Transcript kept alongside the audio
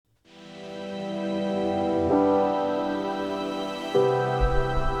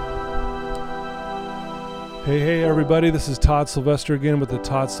Hey, everybody. This is Todd Sylvester again with the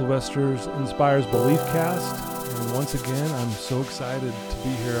Todd Sylvester's Inspires Belief Cast. And once again, I'm so excited to be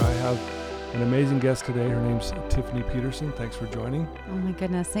here. I have an amazing guest today. Her name's Tiffany Peterson. Thanks for joining. Oh my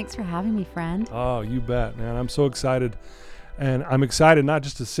goodness. Thanks for having me, friend. Oh, you bet, man. I'm so excited. And I'm excited not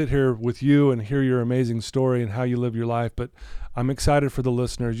just to sit here with you and hear your amazing story and how you live your life, but I'm excited for the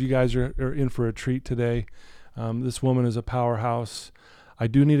listeners. You guys are in for a treat today. This woman is a powerhouse. I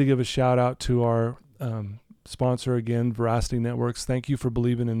do need to give a shout out to our sponsor again, Veracity Networks. Thank you for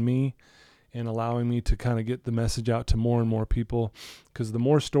believing in me and allowing me to kind of get the message out to more and more people, because the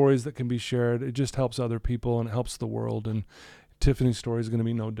more stories that can be shared, it just helps other people and it helps the world. And Tiffany's story is going to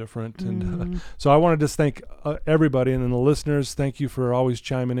be no different. And so I want to just thank everybody, and then the listeners, thank you for always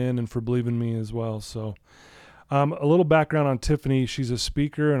chiming in and for believing in me as well. So a little background on Tiffany. She's a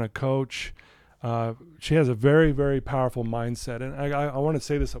speaker and a coach. She has a very, very powerful mindset. And I want to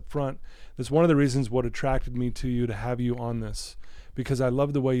say this up front. That's one of the reasons what attracted me to you, to have you on this, because I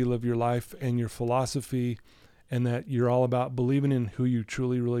love the way you live your life and your philosophy, and that you're all about believing in who you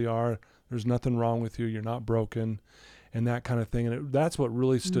truly, really are. There's nothing wrong with you. You're not broken, and that kind of thing. And that's what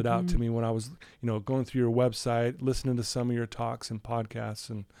really stood out to me when I was, going through your website, listening to some of your talks and podcasts.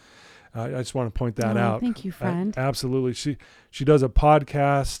 And I just want to point that out. Thank you, friend. Absolutely. She does a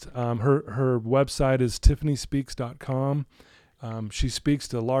podcast. Her website is tiffanyspeaks.com. She speaks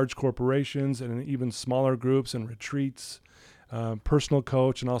to large corporations and even smaller groups and retreats, personal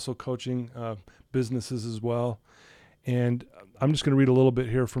coach, and also coaching businesses as well. And I'm just going to read a little bit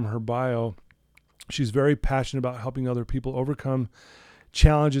here from her bio. She's very passionate about helping other people overcome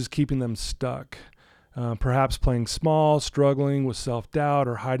challenges keeping them stuck. Perhaps playing small, struggling with self-doubt,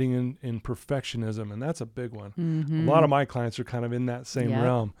 or hiding in perfectionism. And that's a big one. A lot of my clients are kind of in that same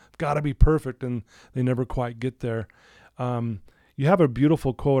realm. Got to be perfect, and they never quite get there. You have a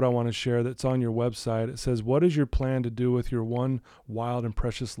beautiful quote I want to share that's on your website. It says, "What is your plan to do with your one wild and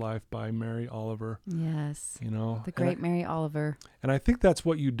precious life?" by Mary Oliver. Yes. The great Mary Oliver. And I think that's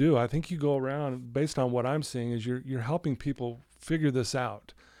what you do. I think you go around, based on what I'm seeing, is you're helping people figure this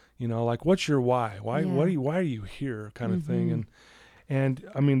out. Like, what's your why? Why are you here, kind of thing. And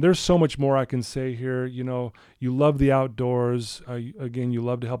I mean, there's so much more I can say here. You love the outdoors. Again, you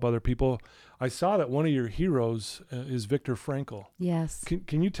love to help other people. I saw that one of your heroes is Viktor Frankl. Yes.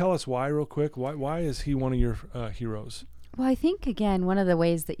 Can you tell us why, real quick? Why is he one of your heroes? Well, I think, again, one of the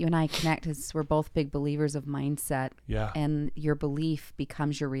ways that you and I connect is we're both big believers of mindset. Yeah. And your belief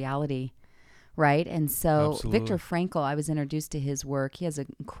becomes your reality. Right. And so Absolutely. Viktor Frankl, I was introduced to his work. He has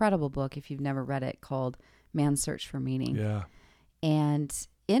an incredible book, if you've never read it, called Man's Search for Meaning. Yeah. And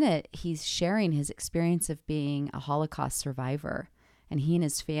in it, he's sharing his experience of being a Holocaust survivor. And he and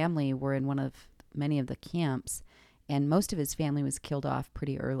his family were in many of the camps. And most of his family was killed off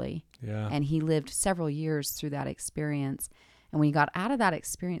pretty early. Yeah. And he lived several years through that experience. And when he got out of that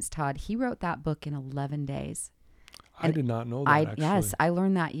experience, Todd, he wrote that book in 11 days. I did not know that, actually. Yes, I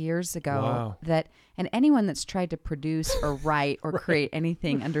learned that years ago. Wow. And anyone that's tried to produce or write or Right. create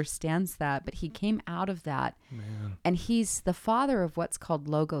anything understands that. But he came out of that. Man. And he's the father of what's called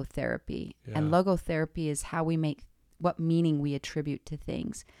logotherapy. Yeah. And logotherapy is how we make what meaning we attribute to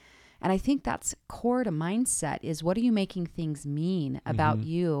things. And I think that's core to mindset, is what are you making things mean about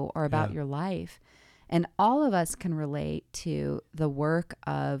you or about your life? And all of us can relate to the work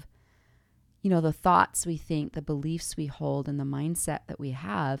of, the thoughts we think, the beliefs we hold, and the mindset that we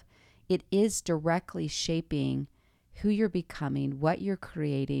have. It is directly shaping who you're becoming, what you're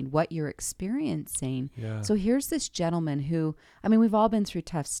creating, what you're experiencing. Yeah. So here's this gentleman who, we've all been through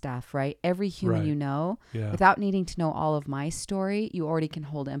tough stuff, right? Every human Right. Yeah. without needing to know all of my story, you already can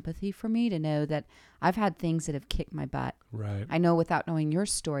hold empathy for me to know that I've had things that have kicked my butt. Right. I know without knowing your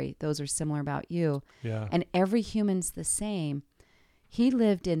story, those are similar about you. Yeah. And every human's the same. He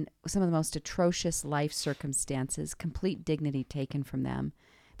lived in some of the most atrocious life circumstances, complete dignity taken from them.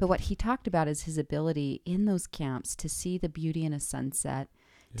 But what he talked about is his ability in those camps to see the beauty in a sunset,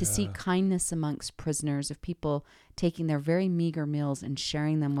 to see kindness amongst prisoners, of people taking their very meager meals and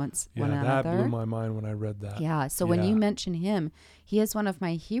sharing them one another. That blew my mind when I read that. Yeah. So when you mention him, he is one of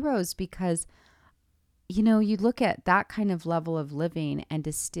my heroes, because, you look at that kind of level of living and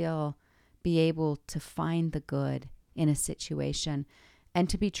to still be able to find the good in a situation. And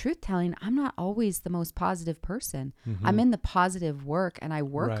to be truth-telling, I'm not always the most positive person. I'm in the positive work and I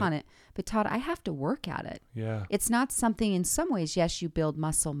work on it. But Todd, I have to work at it. Yeah. It's not something, in some ways, yes, you build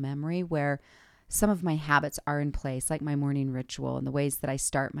muscle memory where some of my habits are in place, like my morning ritual and the ways that I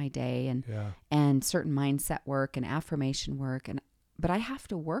start my day, and certain mindset work and affirmation work. But I have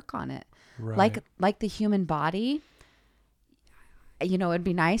to work on it. Right. Like the human body, it'd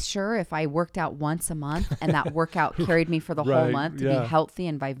be nice, sure, if I worked out once a month and that workout carried me for the whole Right, month to yeah. be healthy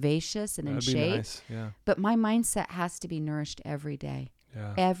and vivacious and in That'd be shape. nice. Yeah. But my mindset has to be nourished every day.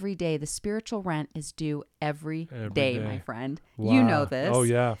 Yeah. Every day. The spiritual rent is due every Every day, day. my friend. Wow. You know this. Oh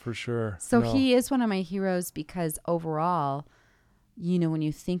yeah, for sure. So No. he is one of my heroes because overall, when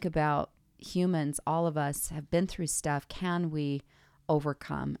you think about humans, all of us have been through stuff. Can we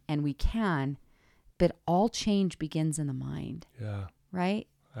overcome? And we can, but all change begins in the mind, Yeah. right?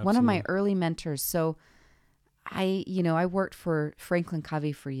 Absolutely. One of my early mentors. So I worked for Franklin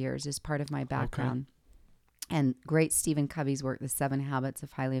Covey for years as part of my background. And great Stephen Covey's work, The 7 Habits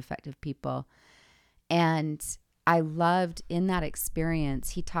of Highly Effective People. And I loved in that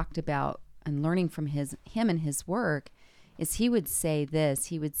experience, he talked about, and learning from him and his work, is he would say this.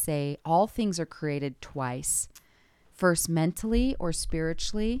 He would say, all things are created twice. First, mentally or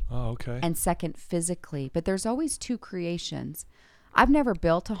spiritually. Oh, okay. And second, physically. But there's always two creations. I've never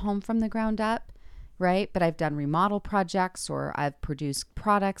built a home from the ground up, right? But I've done remodel projects, or I've produced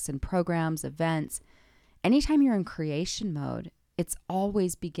products and programs, events. Anytime you're in creation mode, it's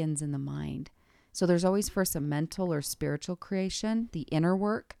always begins in the mind. So there's always first a mental or spiritual creation, the inner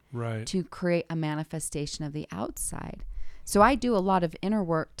work, right, to create a manifestation of the outside. So I do a lot of inner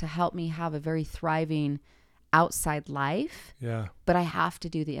work to help me have a very thriving outside life. Yeah. But I have to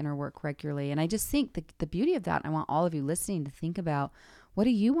do the inner work regularly. And I just think the beauty of that, I want all of you listening to think about, what do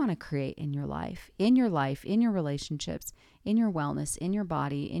you want to create in your life, in your relationships, in your wellness, in your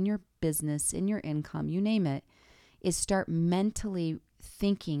body, in your business, in your income, you name it, is start mentally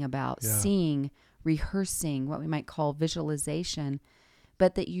thinking about, seeing, rehearsing, what we might call visualization,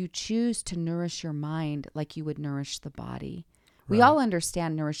 but that you choose to nourish your mind like you would nourish the body. We all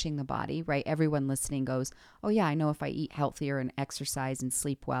understand nourishing the body, right? Everyone listening goes, oh yeah, I know if I eat healthier and exercise and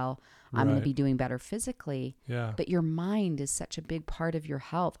sleep well, I'm going to be doing better physically. Yeah. But your mind is such a big part of your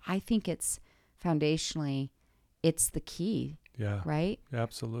health. I think it's foundationally, it's the key. Yeah. Right?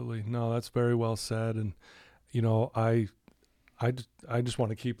 Absolutely. No, that's very well said. And, I just want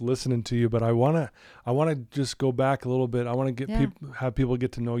to keep listening to you, but I want to just go back a little bit. I want to have people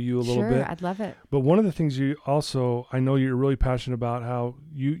get to know you a little bit. Sure, I'd love it. But one of the things I know you're really passionate about, how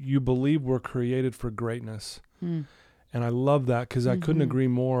you believe we're created for greatness. And I love that, because I couldn't agree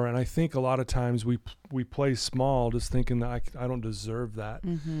more. And I think a lot of times we play small, just thinking that I don't deserve that.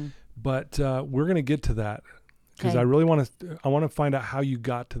 But we're going to get to that, because I really want to find out how you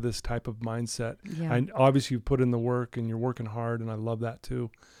got to this type of mindset. Yeah. And obviously you've put in the work and you're working hard, and I love that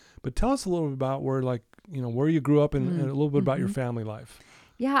too. But tell us a little bit about where you grew up, and a little bit about your family life.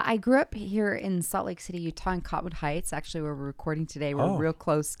 Yeah, I grew up here in Salt Lake City, Utah, in Cottonwood Heights. Actually, where we're recording today, we're real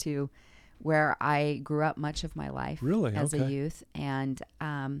close to where I grew up much of my life. Really? As a youth. And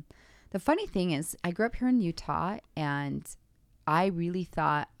the funny thing is, I grew up here in Utah, and I really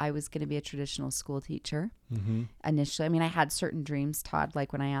thought I was going to be a traditional school teacher initially. I mean, I had certain dreams, Todd,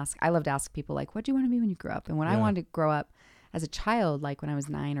 like when I loved to ask people, like, what do you want to be when you grow up? And when I wanted to grow up as a child, like when I was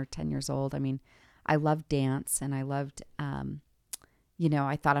 9 or 10 years old, I mean, I loved dance, and I loved,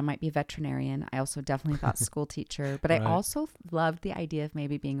 I thought I might be a veterinarian. I also definitely thought school teacher, but I also loved the idea of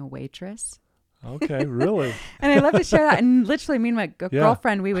maybe being a waitress. Okay, really? And I love to share that. And literally, me and my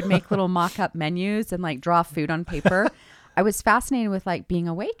girlfriend, we would make little mock-up menus and like draw food on paper. I was fascinated with like being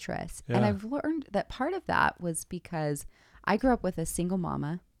a waitress. And I've learned that part of that was because I grew up with a single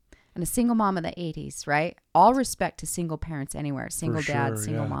mama, and a single mom in the 80s, right? All respect to single parents anywhere, single dads,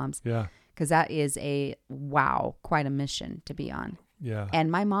 single moms. Yeah. Because that is quite a mission to be on. Yeah.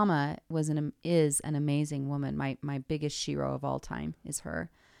 And my mama is an amazing woman. My biggest shero of all time is her.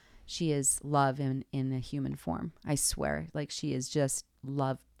 She is love in a human form. I swear. Like, she is just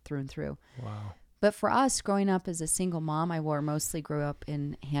love through and through. Wow. But for us, growing up as a single mom, I grew up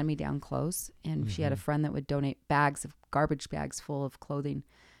in hand-me-down clothes. And she had a friend that would donate garbage bags full of clothing.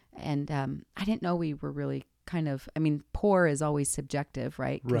 And I didn't know we were really poor is always subjective,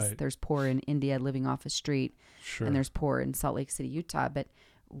 right? Because there's poor in India living off a street. Sure. And there's poor in Salt Lake City, Utah. But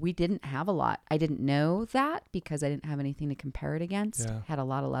we didn't have a lot. I didn't know that because I didn't have anything to compare it against. Yeah. Had a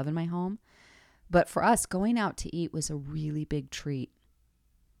lot of love in my home. But for us, going out to eat was a really big treat.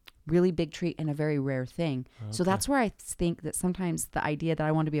 Really big treat and a very rare thing. Okay. So that's where I think that sometimes the idea that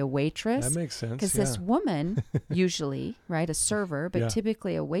I want to be a waitress. That makes sense. Because this woman, usually, right, a server, but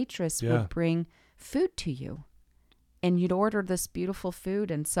typically a waitress would bring food to you. And you'd order this beautiful food.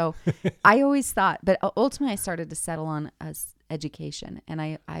 And so I always thought, but ultimately I started to settle on education. And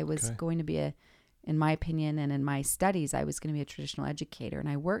I was going to be in my opinion and in my studies, I was going to be a traditional educator. And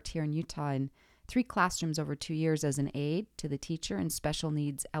I worked here in Utah in 3 classrooms over 2 years as an aide to the teacher in special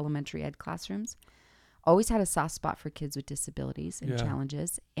needs elementary ed classrooms. always had a soft spot for kids with disabilities and Yeah.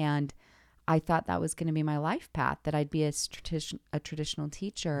 challenges. And I thought that was going to be my life path, that I'd be a traditional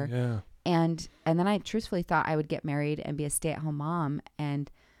teacher. Yeah. And then I truthfully thought I would get married and be a stay-at-home mom and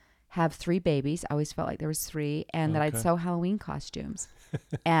have 3 babies. I always felt like there was 3, and that I'd Okay. sew Halloween costumes.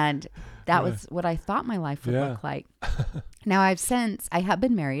 And that Yeah. was what I thought my life would Yeah. look like. Now I have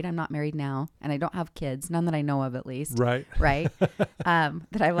been married. I'm not married now, and I don't have kids, none that I know of at least. Right. Right.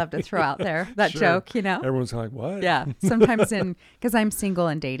 That I love to throw out there, that Sure. joke, you know? Everyone's kind of like, what? Yeah. Sometimes because I'm single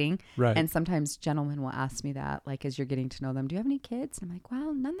and dating, Right. and sometimes gentlemen will ask me that, like, as you're getting to know them, do you have any kids? And I'm like,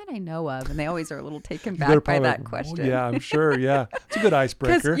 well, none that I know of. And they always are a little taken They're back by probably that like, question. "Oh, yeah, I'm sure. Yeah. It's a good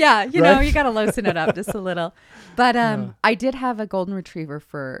icebreaker. Yeah, you know, right? you got to loosen it up just a little. But Yeah. I did have a golden retriever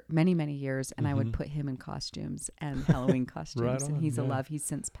for many, many years, and I Mhm. would put him in costumes and Halloween costumes. Right and on, he's a yeah. love. He's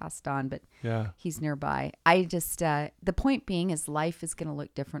since passed on, but Yeah. he's nearby. I just, the point being is life is going to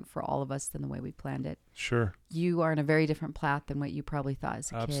look different for all of us than the way we planned it. Sure. You are in a very different path than what you probably thought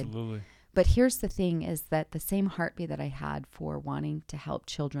as a kid. Absolutely. But here's the thing is that the same heartbeat that I had for wanting to help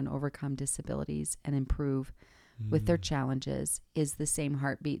children overcome disabilities and improve with their challenges is the same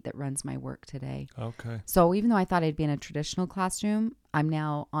heartbeat that runs my work today. Okay. So even though I thought I'd be in a traditional classroom, I'm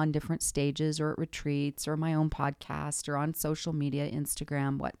now on different stages or at retreats or my own podcast or on social media,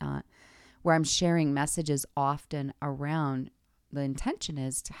 Instagram, whatnot, where I'm sharing messages often around the intention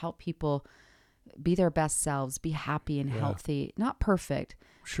is to help people be their best selves, be happy and Yeah. healthy, not perfect,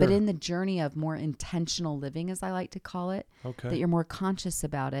 Sure. but in the journey of more intentional living, as I like to call it, Okay. that you're more conscious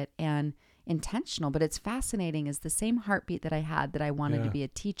about it and intentional. But it's fascinating is the same heartbeat that I had that I wanted Yeah. to be a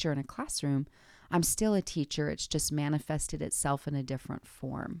teacher in a classroom. I'm still a teacher. It's just manifested itself in a different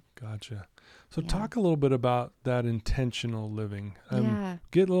form. Gotcha. So Yeah. talk a little bit about that intentional living. Yeah.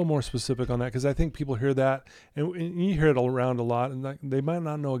 Get a little more specific on that, because I think people hear that and you hear it around a lot, and they might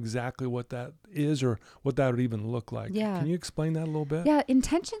not know exactly what that is or what that would even look like. Yeah. Can you explain that a little bit? Yeah,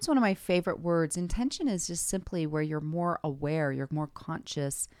 intention's one of my favorite words. Intention is just simply where you're more aware, you're more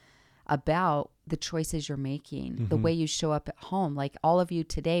conscious about the choices you're making, the Mhm. way you show up at home. Like all of you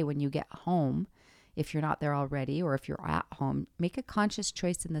today, when you get home, if you're not there already, or if you're at home, make a conscious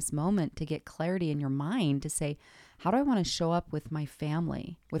choice in this moment to get clarity in your mind to say, how do I want to show up with my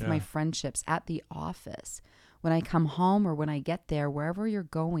family, with my Yeah. friendships, at the office, when I come home or when I get there, wherever you're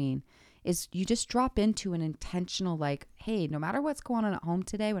going, is you just drop into an intentional, like, hey, no matter what's going on at home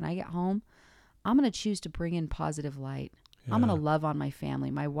today, when I get home, I'm going to choose to bring in positive light. I'm going Yeah. to love on my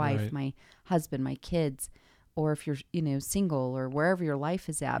family, my wife, Right. my husband, my kids, or if you're, single or wherever your life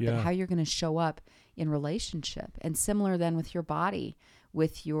is at, Yeah. but how you're going to show up in relationship. And similar then with your body,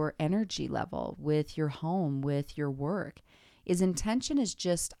 with your energy level, with your home, with your work. Is intention is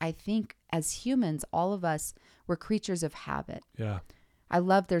just, I think as humans, all of us, we're creatures of habit. Yeah. I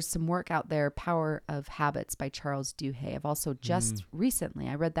love there's some work out there, Power of Habits by Charles Duhigg. I've also just recently,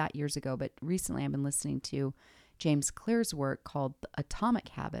 I read that years ago, but recently I've been listening to James Clear's work called Atomic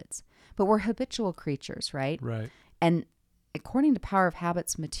Habits. But we're habitual creatures, right? Right. And according to Power of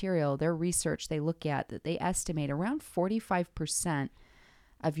Habits material, their research, they look at that they estimate around 45%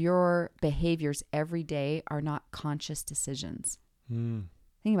 of your behaviors every day are not conscious decisions. Mm.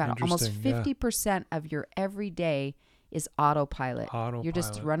 Think about it. Almost Interesting, yeah. 50% of your everyday is autopilot. You're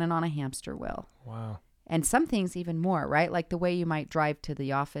just Autopilot. running on a hamster wheel. Wow. And some things even more, right? Like the way you might drive to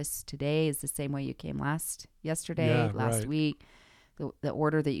the office today is the same way you came yesterday, Yeah, last right. week. The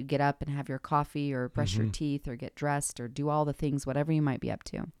order that you get up and have your coffee or brush your teeth or get dressed or do all the things, whatever you might be up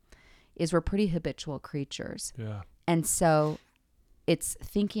to, is we're pretty habitual creatures. Yeah. And so it's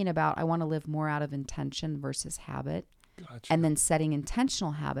thinking about, I want to live more out of intention versus habit. Gotcha. And then setting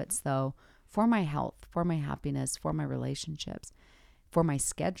intentional habits, though, for my health, for my happiness, for my relationships, for my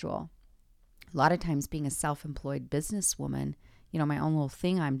schedule. A lot of times being a self-employed businesswoman, my own little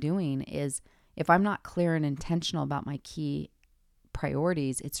thing I'm doing is if I'm not clear and intentional about my key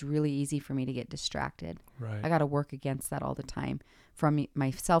priorities, it's really easy for me to get distracted. Right. I got to work against that all the time, from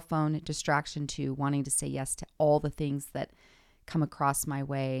my cell phone distraction to wanting to say yes to all the things that come across my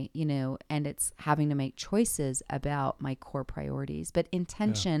way, and it's having to make choices about my core priorities. But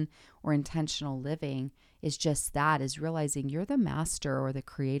intention or intentional living is just that, is realizing you're the master or the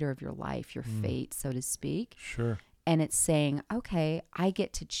creator of your life, your fate, so to speak. Sure. And it's saying, okay, I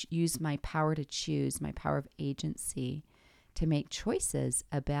get to use my power to choose, my power of agency, to make choices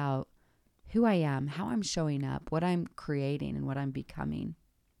about who I am, how I'm showing up, what I'm creating, and what I'm becoming.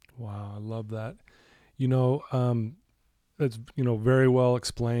 Wow. I love that. It's, very well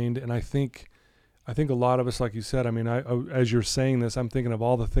explained. And I think a lot of us, like you said, as you're saying this, I'm thinking of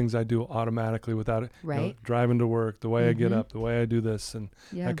all the things I do automatically without it, Right. driving to work, the way I get up, the way I do this and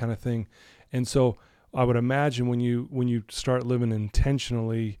Yeah. that kind of thing. And so I would imagine when you start living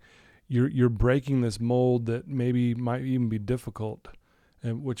intentionally, you're breaking this mold that maybe might even be difficult,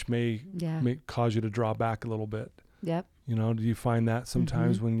 and which may cause you to draw back a little bit. Yep. Do you find that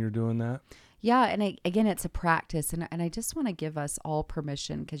sometimes when you're doing that? Yeah. And again, it's a practice. And I just want to give us all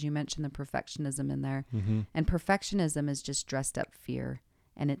permission, because you mentioned the perfectionism in there. Mm-hmm. And perfectionism is just dressed up fear.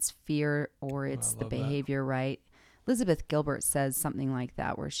 And it's fear, or it's the behavior, right? Elizabeth Gilbert says something like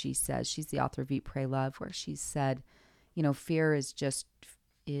that, where she says, she's the author of Eat, Pray, Love, where she said, fear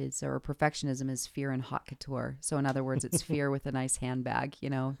or perfectionism is fear in haute couture. So in other words, it's fear with a nice handbag,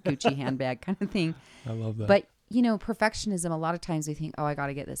 Gucci handbag kind of thing. I love that. But perfectionism, a lot of times we think, oh, I got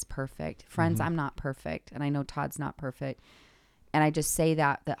to get this perfect. Friends, I'm not perfect. And I know Todd's not perfect. And I just say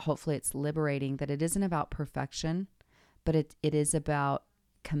that hopefully it's liberating, that it isn't about perfection, but it is about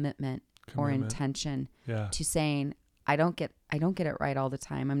commitment or intention to saying, I don't get it right all the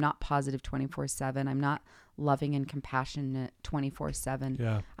time. I'm not positive 24/7. I'm not loving and compassionate 24/7.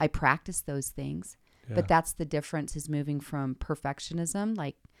 Yeah. I practice those things, but that's the difference, is moving from perfectionism,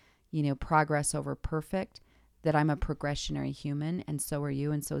 like, progress over perfect, that I'm a progressionary human, and so are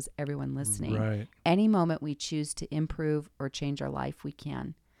you, and so is everyone listening. Right. Any moment we choose to improve or change our life, we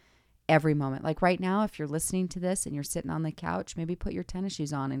can. Every moment. Like right now, if you're listening to this and you're sitting on the couch, maybe put your tennis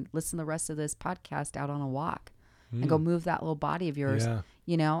shoes on and listen to the rest of this podcast out on a walk and go move that little body of yours,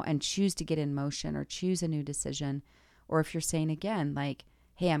 and choose to get in motion or choose a new decision. Or if you're saying again, like,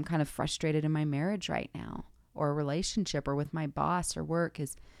 hey, I'm kind of frustrated in my marriage right now, or a relationship, or with my boss or work,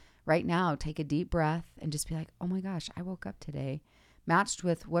 is right now, take a deep breath and just be like, oh my gosh, I woke up today, matched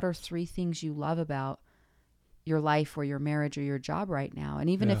with what are 3 things you love about your life or your marriage or your job right now. And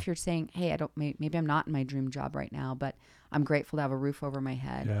even if you're saying, hey, maybe I'm not in my dream job right now, but I'm grateful to have a roof over my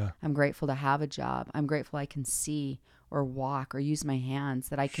head. Yeah. I'm grateful to have a job. I'm grateful I can see or walk or use my hands,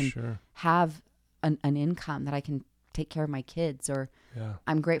 that I can have an income, that I can take care of my kids, or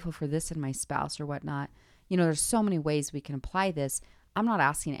I'm grateful for this in my spouse or whatnot. There's so many ways we can apply this. I'm not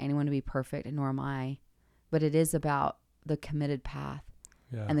asking anyone to be perfect, and nor am I, but it is about the committed path.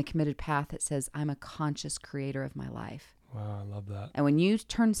 Yeah. And the committed path that says, I'm a conscious creator of my life. Wow, I love that. And when you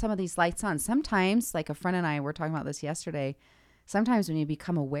turn some of these lights on, sometimes, like a friend and I were talking about this yesterday, sometimes when you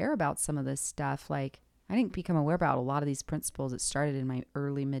become aware about some of this stuff, like I didn't become aware about a lot of these principles. It started in my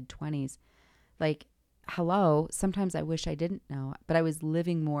early mid-20s. Like, sometimes I wish I didn't know, but I was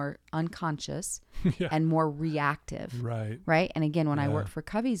living more unconscious and more reactive. Right. Right. And again, when I worked for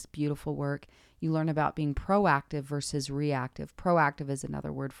Covey's beautiful work, you learn about being proactive versus reactive. Proactive is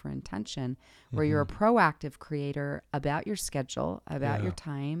another word for intention, where you're a proactive creator about your schedule, about your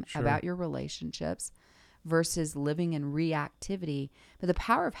time, about your relationships, versus living in reactivity. But the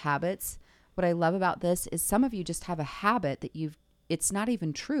power of habits, what I love about this is some of you just have a habit that it's not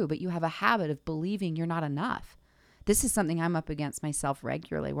even true, but you have a habit of believing you're not enough. This is something I'm up against myself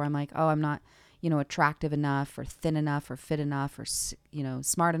regularly, where I'm like, oh, I'm not, attractive enough, or thin enough, or fit enough, or,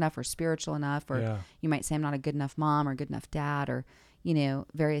 smart enough, or spiritual enough, or you might say I'm not a good enough mom or good enough dad, or,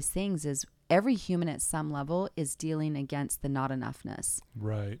 various things. Is every human at some level is dealing against the not enoughness.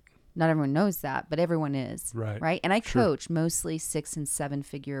 Right. Not everyone knows that, but everyone is. Right. And I coach mostly 6- and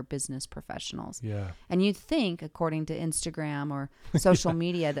 7-figure business professionals. Yeah. And you'd think, according to Instagram or social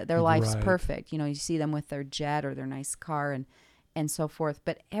media, that their life's perfect. You see them with their jet or their nice car and so forth.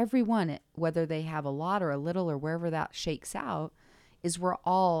 But everyone, whether they have a lot or a little or wherever that shakes out, is we're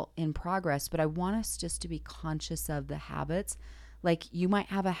all in progress. But I want us just to be conscious of the habits. Like, you might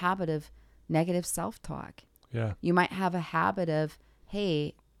have a habit of negative self-talk. Yeah. You might have a habit of,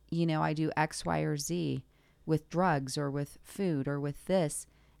 hey, I do X, Y, or Z with drugs or with food or with this,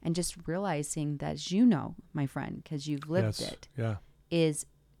 and just realizing that, as my friend, because you've lived it, is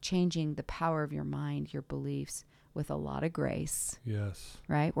changing the power of your mind, your beliefs, with a lot of grace. Yes.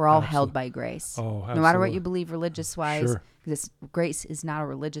 Right? We're all held by grace. Oh, absolutely. No matter what you believe religious-wise, because grace is not a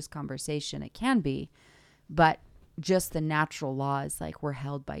religious conversation. It can be, but just the natural law is like we're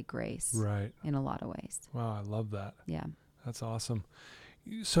held by grace. Right. In a lot of ways. Wow, I love that. Yeah. That's awesome.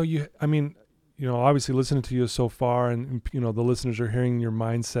 So obviously listening to you so far, and the listeners are hearing your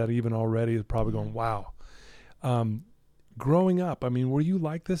mindset even already, they're probably going, wow. Growing up, were you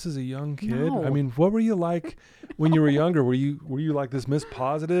like this as a young kid? No. What were you like when you were younger? Were you like this Miss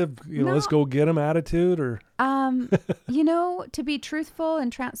Positive, No. Let's go get 'em attitude, or? To be truthful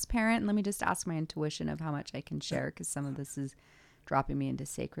and transparent, and let me just ask my intuition of how much I can share, because some of this is dropping me into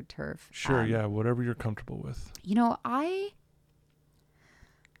sacred turf. Sure. Whatever you're comfortable with.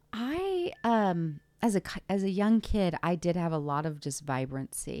 I as a young kid, I did have a lot of just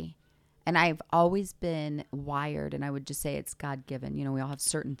vibrancy, and I've always been wired, and I would just say it's God-given. We all have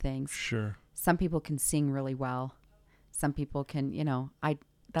certain things. Sure. Some people can sing really well. Some people can,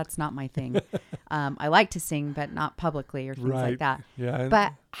 that's not my thing. I like to sing, but not publicly or things like that. Yeah.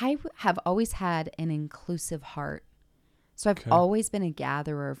 But I have always had an inclusive heart. So I've always been a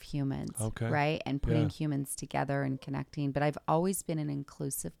gatherer of humans, right? And putting humans together and connecting. But I've always been an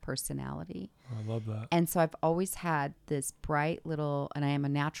inclusive personality. I love that. And so I've always had this bright little, and I am a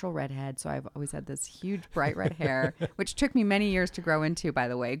natural redhead. So I've always had this huge bright red hair, which took me many years to grow into, by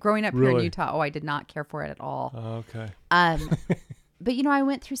the way. Growing up here in Utah, I did not care for it at all. Okay. But, I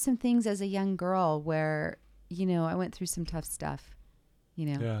went through some things as a young girl where, I went through some tough stuff,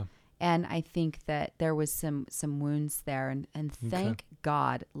 Yeah. And I think that there was some wounds there, and thank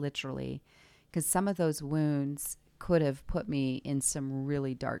God, literally, because some of those wounds could have put me in some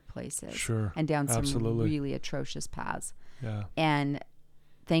really dark places, and down some really atrocious paths. Yeah. And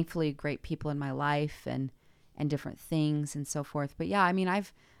thankfully, great people in my life and different things and so forth. But yeah, I mean,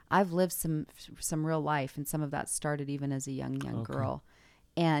 I've lived some real life, and some of that started even as a young girl.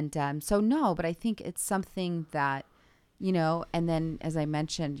 And so no, but I think it's something that, and then as I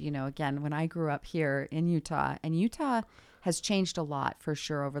mentioned, again, when I grew up here in Utah, and Utah has changed a lot for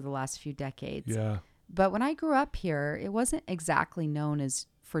sure over the last few decades. Yeah. But when I grew up here, it wasn't exactly known as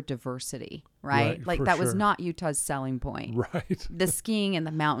for diversity, right? Like that was not Utah's selling point. Right. The skiing and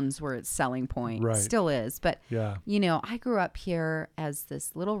the mountains were its selling point. Right. Still is. But, yeah. I grew up here as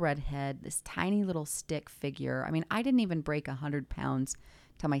this little redhead, this tiny little stick figure. I mean, I didn't even break 100 pounds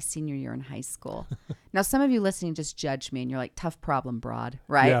till my senior year in high school. Now, some of you listening just judge me and you're like, tough problem, broad,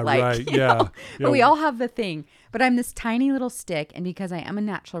 right? Yeah, like, right. Yeah. But we all have the thing. But I'm this tiny little stick, and because I am a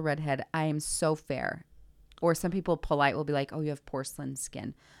natural redhead, I am so fair. Or some people polite will be like, oh, you have porcelain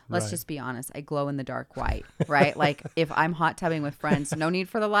skin. Let's just be honest. I glow in the dark white, right? Like if I'm hot tubbing with friends, no need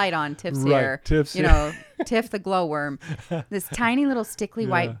for the light on. Tiff's here. Tiff's Tiff the glowworm. This tiny little stickly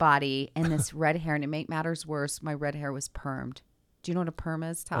white body and this red hair. And to make matters worse, my red hair was permed. Do you know what a perm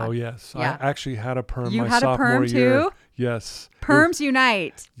is, Todd? Oh, yes. Yeah. I actually had a perm you my had sophomore a perm year. Too? Yes. Perms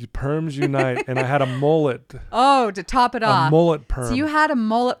unite. Perms unite. And I had a mullet. Oh, to top it off. A mullet perm. So you had a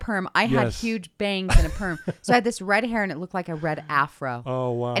mullet perm. I had huge bangs and a perm. So I had this red hair and it looked like a red afro. Oh,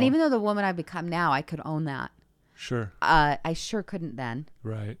 wow. And even though the woman I've become now, I could own that. Sure. I sure couldn't then.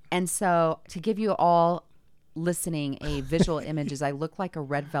 Right. And so to give you all listening a visual image is I look like a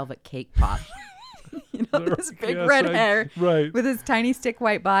red velvet cake pop. This big red hair with his tiny stick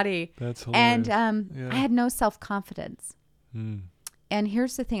white body. That's hilarious. And I had no self-confidence. Mm. And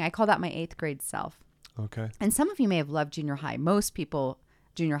here's the thing. I call that my 8th grade self. Okay. And some of you may have loved junior high. Most people,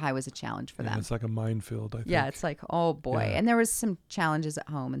 junior high was a challenge for them. It's like a minefield, I think. Yeah, it's like, oh boy. Yeah. And there was some challenges at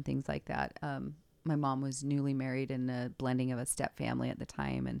home and things like that. My mom was newly married in a blending of a step family at the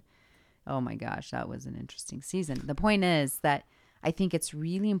time. And oh my gosh, that was an interesting season. The point is that I think it's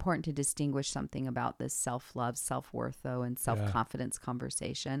really important to distinguish something about this self-love, self-worth, though, and self-confidence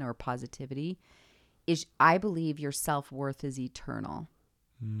conversation or positivity. Is I believe your self-worth is eternal.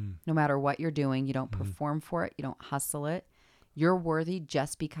 Mm. No matter what you're doing, you don't perform for it. You don't hustle it. You're worthy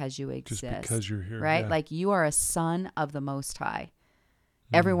just because you exist. Just because you're here. Right? Yeah. Like you are a son of the Most High.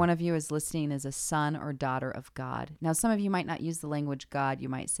 Every one of you is listening is a son or daughter of God. Now, some of you might not use the language God. You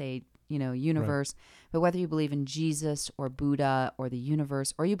might say, universe. Right. But whether you believe in Jesus or Buddha or the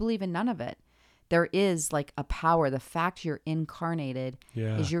universe, or you believe in none of it, there is like a power. The fact you're incarnated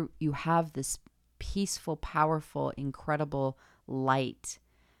is you have this peaceful, powerful, incredible light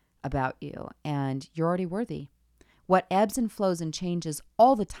about you, and you're already worthy. What ebbs and flows and changes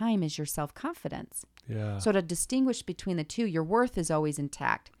all the time is your self-confidence. Yeah. So to distinguish between the two, your worth is always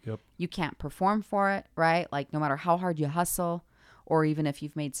intact. Yep. You can't perform for it, right? Like no matter how hard you hustle, or even if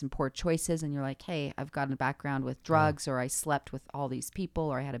you've made some poor choices and you're like, hey, I've got a background with drugs, or I slept with all these people,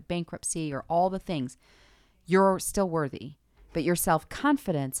 or I had a bankruptcy, or all the things, you're still worthy. But your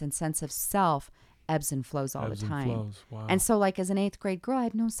self-confidence and sense of self ebbs and flows all the time. Wow. And so like as an 8th grade girl, I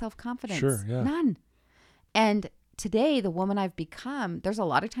had no self-confidence. Sure, yeah. None. And today, the woman I've become, there's a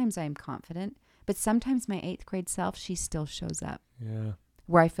lot of times I'm confident, but sometimes my 8th grade self, she still shows up. Yeah.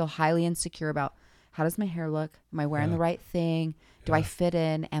 Where I feel highly insecure about how does my hair look? Am I wearing the right thing? Do I fit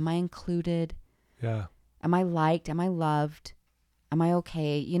in? Am I included? Yeah. Am I liked? Am I loved? Am I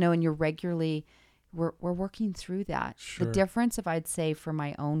okay? And you're regularly, we're working through that. Sure. The difference, if I'd say for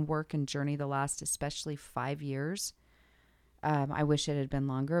my own work and journey, the last especially 5 years, I wish it had been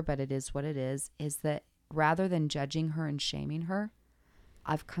longer, but it is what it is that rather than judging her and shaming her,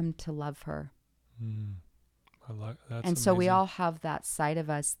 I've come to love her. Mm. I like that. And so we all have that side of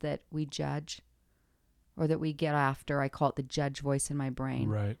us that we judge or that we get after. I call it the judge voice in my brain.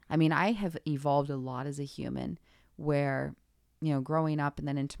 Right. I mean, I have evolved a lot as a human where growing up and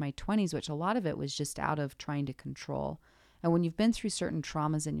then into my 20s, which a lot of it was just out of trying to control. And when you've been through certain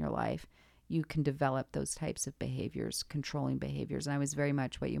traumas in your life, you can develop those types of behaviors, controlling behaviors. And I was very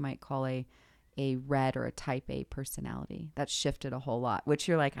much what you might call a red or a type A personality. That shifted a whole lot, which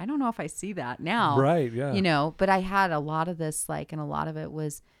you're like, I don't know if I see that now. Right. Yeah. But I had a lot of this, and a lot of it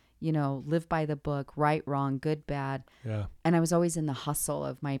was, live by the book, right, wrong, good, bad. Yeah. And I was always in the hustle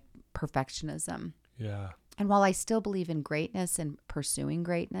of my perfectionism. Yeah. And while I still believe in greatness and pursuing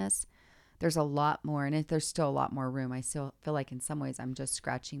greatness, there's a lot more, and there's still a lot more room. I still feel like in some ways I'm just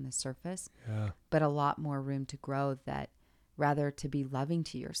scratching the surface, but a lot more room to grow, that rather to be loving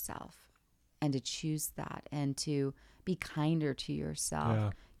to yourself and to choose that and to be kinder to yourself. Yeah.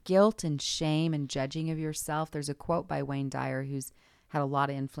 Guilt and shame and judging of yourself. There's a quote by Wayne Dyer, who's had a lot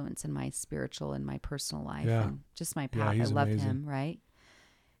of influence in my spiritual and my personal life and just my path. I love him, right?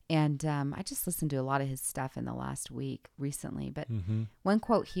 And I just listened to a lot of his stuff in the last week recently. But one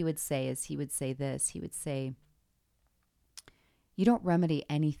quote he would say is, he would say, you don't remedy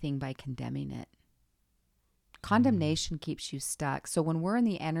anything by condemning it. Condemnation keeps you stuck. So when we're in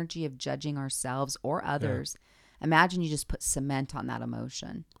the energy of judging ourselves or others, imagine you just put cement on that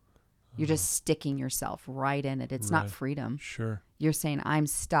emotion. You're just sticking yourself right in it. It's not freedom. Sure. You're saying, I'm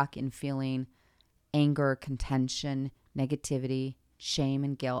stuck in feeling anger, contention, negativity, shame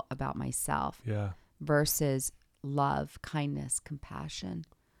and guilt about myself, versus love, kindness, compassion.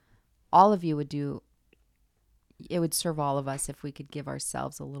 All of you would do, it would serve all of us if we could give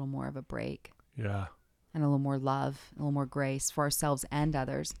ourselves a little more of a break. Yeah. And a little more love, a little more grace for ourselves and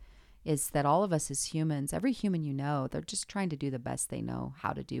others. Is that all of us as humans, every human they're just trying to do the best they know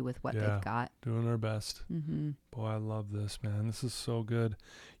how to do with what they've got. Doing our best. Mm-hmm. Boy, I love this, man. This is so good.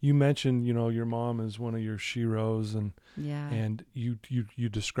 You mentioned, your mom is one of your sheroes, and you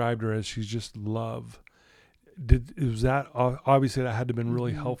described her as she's just love. Was that obviously that had to have been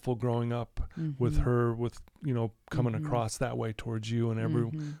really helpful growing up with her, with coming across that way towards you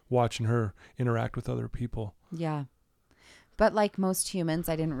and watching her interact with other people. Yeah. But like most humans,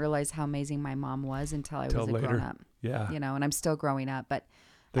 I didn't realize how amazing my mom was until I was a grown up. Yeah. And I'm still growing up, but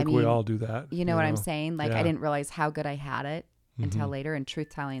I mean, we all do that. You know what I'm saying? Like I didn't realize how good I had it until later. And truth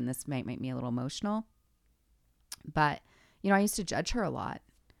telling, this might make me a little emotional. But, I used to judge her a lot.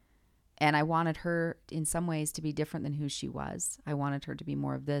 And I wanted her in some ways to be different than who she was. I wanted her to be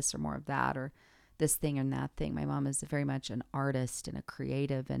more of this or more of that, or this thing and that thing. My mom is very much an artist and a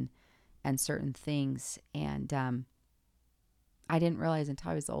creative and certain things. And I didn't realize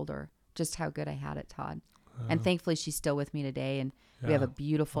until I was older just how good I had it, Todd. And thankfully she's still with me today, and we have a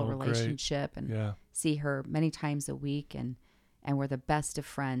beautiful relationship, and see her many times a week, and we're the best of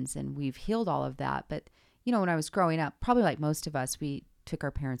friends, and we've healed all of that. But when I was growing up, probably like most of us, we took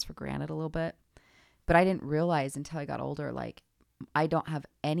our parents for granted a little bit. But I didn't realize until I got older, like I don't have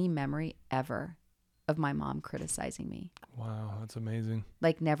any memory ever of my mom criticizing me. Wow, that's amazing.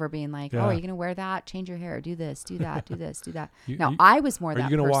 Like never being like, oh, are you going to wear that? Change your hair, do this, do that, do this, do that. I was more that person.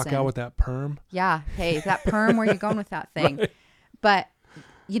 Are you going to walk out with that perm? Yeah. Hey, that perm, where you going with that thing? Right. But,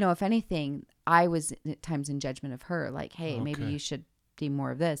 if anything, I was at times in judgment of her, like, hey, maybe you should be more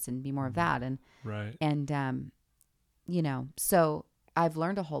of this and be more of that. And, so I've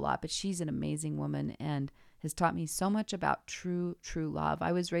learned a whole lot, but she's an amazing woman and has taught me so much about true love.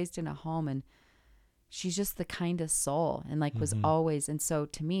 I was raised in a home, and she's just the kindest soul, and was always. And so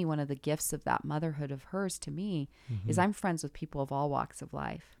to me, one of the gifts of that motherhood of hers to me is I'm friends with people of all walks of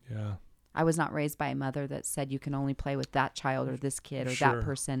life. Yeah. I was not raised by a mother that said you can only play with that child or this kid or that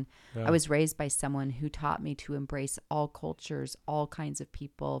person. Yeah. I was raised by someone who taught me to embrace all cultures, all kinds of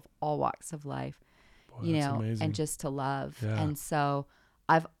people of all walks of life, Boy, amazing. And just to love. Yeah. And so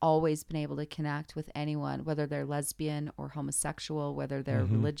I've always been able to connect with anyone, whether they're lesbian or homosexual, whether they're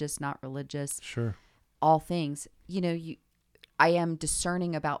religious, not religious. Sure. All things, I am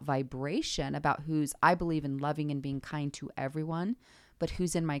discerning about vibration, about I believe in loving and being kind to everyone, but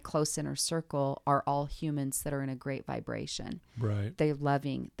who's in my close inner circle are all humans that are in a great vibration. Right. They're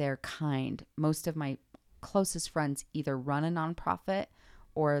loving, they're kind. Most of my closest friends either run a nonprofit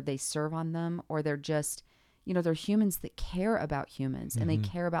or they serve on them, or they're just, they're humans that care about humans and they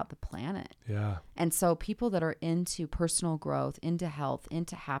care about the planet. Yeah. And so people that are into personal growth, into health,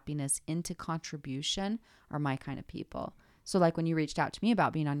 into happiness, into contribution are my kind of people. So like when you reached out to me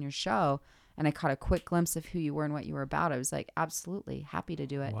about being on your show and I caught a quick glimpse of who you were and what you were about, I was like, absolutely happy to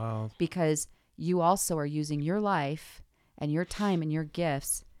do it. Wow. Because you also are using your life and your time and your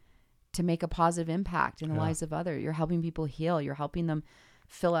gifts to make a positive impact in the lives of others. You're helping people heal. You're helping them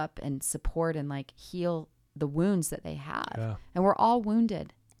fill up and support and heal the wounds that they have. Yeah. And we're all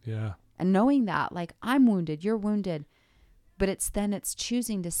wounded. Yeah. And knowing that, I'm wounded, you're wounded, But it's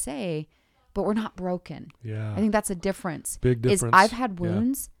choosing to say, but we're not broken. Yeah. I think that's a difference. Big difference. Is I've had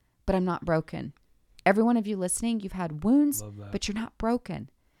wounds, but I'm not broken. Every one of you listening, you've had wounds, but you're not broken.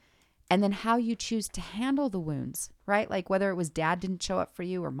 And then how you choose to handle the wounds, right? Like whether it was dad didn't show up for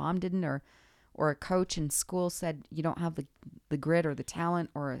you or mom didn't, or a coach in school said you don't have the grit or the talent,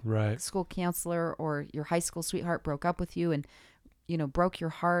 or a school counselor or your high school sweetheart broke up with you and, broke your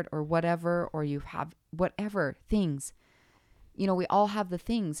heart or whatever, or you have whatever things. We all have the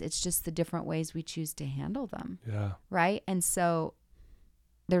things. It's just the different ways we choose to handle them. Yeah. Right? And so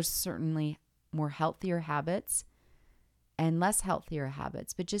there's certainly more healthier habits and less healthier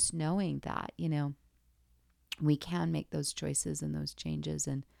habits, but just knowing that, we can make those choices and those changes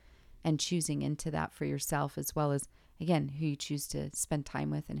and choosing into that for yourself, as well as, again, who you choose to spend time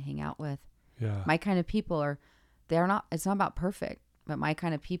with and hang out with. Yeah. My kind of people it's not about perfect, but my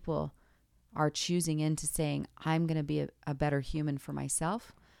kind of people are choosing into saying, I'm going to be a better human for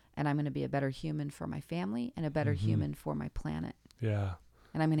myself, and I'm going to be a better human for my family, and a better human for my planet. Yeah.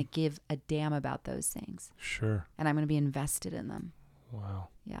 And I'm going to give a damn about those things. Sure. And I'm going to be invested in them. Wow.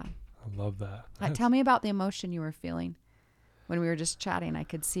 Yeah. I love that. Tell me about the emotion you were feeling when we were just chatting. I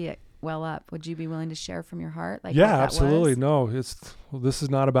could see it well up. Would you be willing to share from your heart? Like, yeah, absolutely. No, this is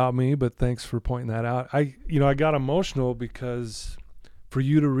not about me, but thanks for pointing that out. I got emotional because for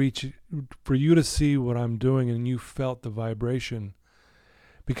you to see what I'm doing, and you felt the vibration,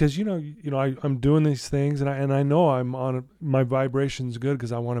 because I'm doing these things, and I know I'm on my vibration's good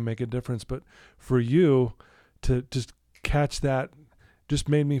because I want to make a difference. But for you to just catch that just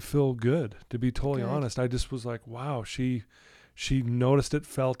made me feel good, to be totally honest. I just was like, wow, she noticed it,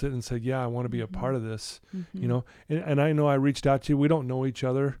 felt it, and said, yeah, I want to be a part of this, and I know I reached out to you. We don't know each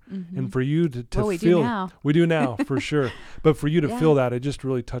other. And for you to we feel, we do now for sure. But for you to feel that, it just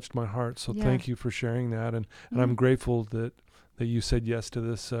really touched my heart. So thank you for sharing that. And I'm grateful that you said yes to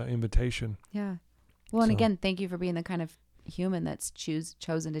this invitation. Yeah. Well, and again, thank you for being the kind of human that's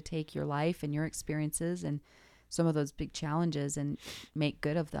chosen to take your life and your experiences and some of those big challenges and make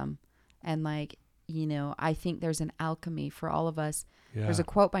good of them. And I think there's an alchemy for all of us. Yeah. There's a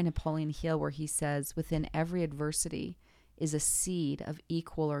quote by Napoleon Hill where he says, within every adversity is a seed of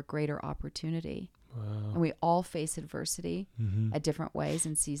equal or greater opportunity. Wow. And we all face adversity at different ways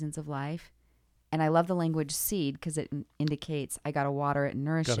in seasons of life. And I love the language seed because it indicates I got to water it and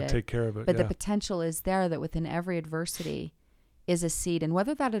nourish it. Got to take care of it. But the potential is there that within every adversity is a seed. And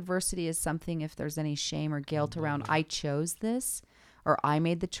whether that adversity is something, if there's any shame or guilt around, I chose this, or I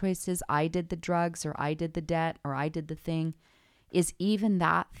made the choices, I did the drugs, or I did the debt, or I did the thing, is even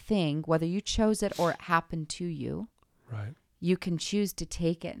that thing, whether you chose it or it happened to you, right? You can choose to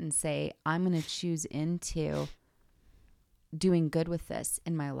take it and say, I'm going to choose into doing good with this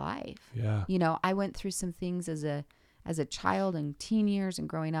in my life. Yeah. I went through some things as a child and teen years and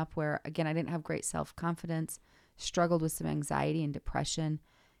growing up where, again, I didn't have great self-confidence, struggled with some anxiety and depression.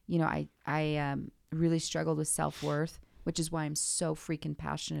 I really struggled with self-worth, which is why I'm so freaking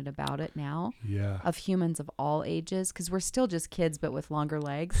passionate about it now. Yeah. Of humans of all ages, because we're still just kids, but with longer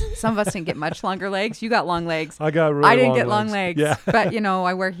legs. Some of us didn't get much longer legs. You got long legs. I didn't get long legs. Yeah. But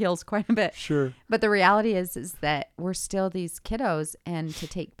I wear heels quite a bit. Sure. But the reality is that we're still these kiddos, and to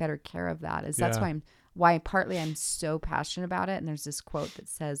take better care of that is that's why partly I'm so passionate about it. And there's this quote that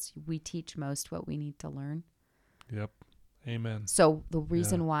says, we teach most what we need to learn. Yep. Amen. So the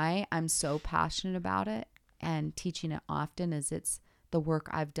reason why I'm so passionate about it and teaching it often is it's the work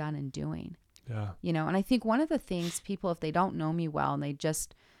I've done in doing. Yeah. And I think one of the things people, if they don't know me well and they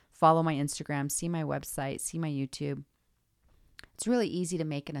just follow my Instagram, see my website, see my YouTube, it's really easy to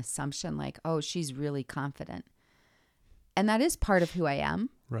make an assumption like, oh, she's really confident. And that is part of who I am.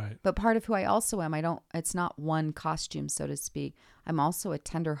 Right. But part of who I also am, it's not one costume, so to speak. I'm also a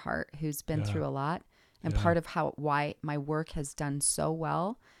tender heart who's been through a lot. And part of why my work has done so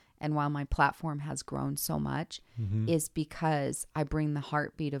well and while my platform has grown so much is because I bring the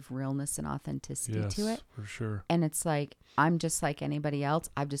heartbeat of realness and authenticity to it. For sure. And it's like, I'm just like anybody else.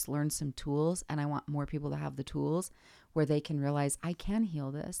 I've just learned some tools, and I want more people to have the tools where they can realize I can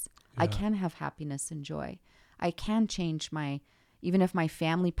heal this. Yeah. I can have happiness and joy. I can change even if my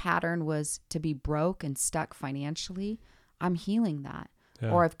family pattern was to be broke and stuck financially, I'm healing that. Yeah.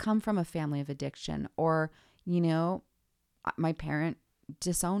 Or I've come from a family of addiction, or, my parent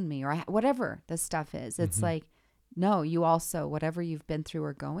disowned me, or whatever the stuff is. It's like, no, you also, whatever you've been through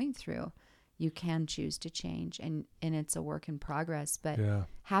or going through, you can choose to change, and it's a work in progress, but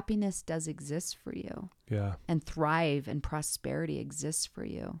happiness does exist for you. Yeah. And thrive and prosperity exists for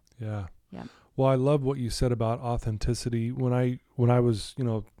you. Yeah. Yeah. Well, I love what you said about authenticity. When I was,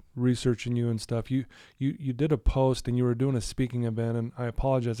 researching you and stuff, you did a post and you were doing a speaking event, and I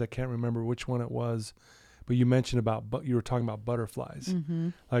apologize, I can't remember which one it was, but you mentioned about, you were talking about butterflies. Mm-hmm.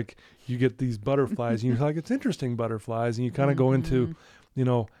 Like you get these butterflies and you're like, it's interesting, butterflies. And you kind of go into, you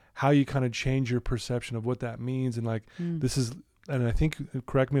know, how you kind of change your perception of what that means. And like, this is, and I think,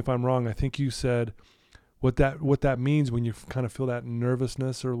 correct me if I'm wrong, I think you said what that means when you kind of feel that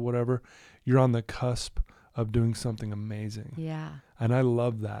nervousness or whatever, you're on the cusp of doing something amazing. Yeah. And I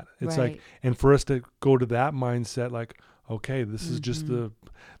love that. It's Right. like, and for us to go to that mindset, like, okay, this is just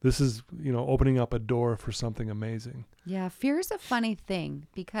this is, you know, opening up a door for something amazing. Yeah. Fear is a funny thing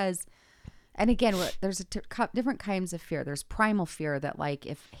because, and again, there's different kinds of fear. There's primal fear that like,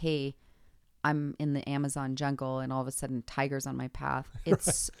 if, hey, I'm in the Amazon jungle and all of a sudden tiger's on my path,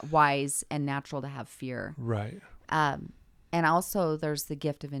 it's wise and natural to have fear. Right. And also there's the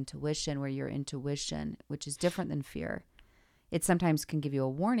gift of intuition, where your intuition, which is different than fear, it sometimes can give you a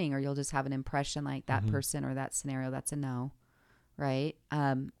warning, or you'll just have an impression like that person or that scenario, that's a no. Right.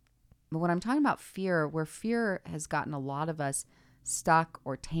 But when I'm talking about fear, where fear has gotten a lot of us stuck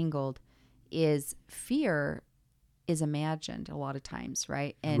or tangled, is fear is imagined a lot of times.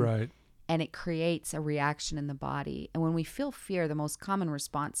 Right. And it creates a reaction in the body. And when we feel fear, the most common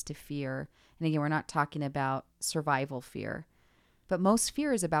response to fear, and again, we're not talking about survival fear, but most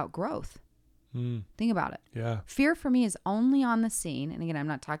fear is about growth. Think about it. Yeah. Fear for me is only on the scene. And again, I'm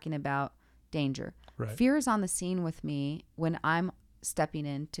not talking about danger. Right. Fear is on the scene with me when I'm stepping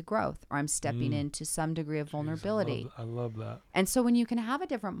into growth, or I'm stepping into some degree of vulnerability. I love that. And so when you can have a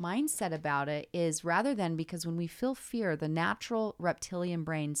different mindset about it, is rather than, because when we feel fear, the natural reptilian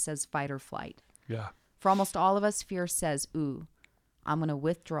brain says fight or flight. Yeah. For almost all of us, fear says, ooh, I'm going to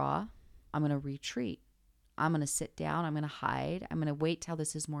withdraw. I'm going to retreat. I'm going to sit down. I'm going to hide. I'm going to wait till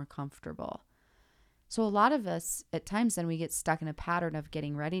this is more comfortable. So a lot of us at times then we get stuck in a pattern of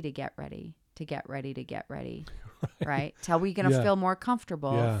getting ready to get ready, to get ready, to get ready, right? Till we're going to feel more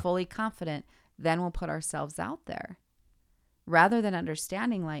comfortable, fully confident. Then we'll put ourselves out there, rather than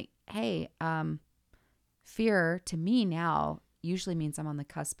understanding like, hey, fear to me now usually means I'm on the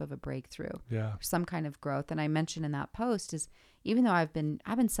cusp of a breakthrough, some kind of growth. And I mentioned in that post is, even though I've been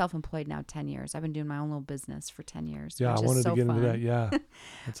self-employed now 10 years, I've been doing my own little business for 10 years. Yeah. Which I wanted is so to get fun. into that. Yeah.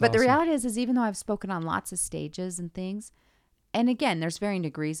 That's But awesome. the reality is even though I've spoken on lots of stages and things, and again, there's varying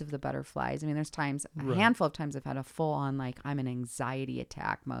degrees of the butterflies. I mean, there's times, a handful of times I've had a full on, like I'm in anxiety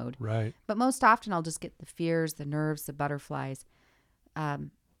attack mode. Right. But most often I'll just get the fears, the nerves, the butterflies. I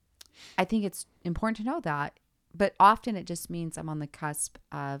think it's important to know that. But often it just means I'm on the cusp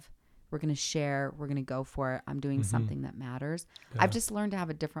of, we're going to share, we're going to go for it. I'm doing something that matters. Yeah. I've just learned to have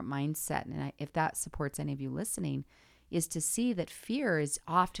a different mindset. And if that supports any of you listening, is to see that fear is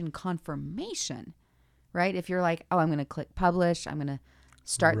often confirmation, right? If you're like, oh, I'm going to click publish, I'm going to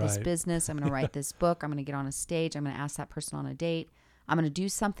start this business, I'm going to write this book, I'm going to get on a stage, I'm going to ask that person on a date, I'm going to do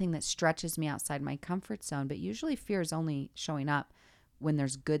something that stretches me outside my comfort zone. But usually fear is only showing up when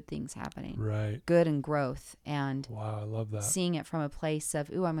there's good things happening, right? Good and growth, and wow, I love that. Seeing it from a place of,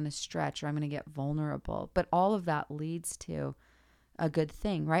 ooh, I'm going to stretch, or I'm going to get vulnerable. But all of that leads to a good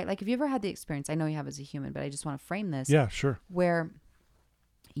thing, right? Like, have you ever had the experience? I know you have as a human, but I just want to frame this. Yeah, sure. Where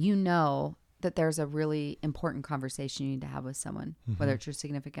you know that there's a really important conversation you need to have with someone, whether it's your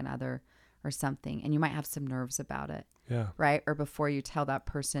significant other or something, and you might have some nerves about it. Yeah. Right. Or before you tell that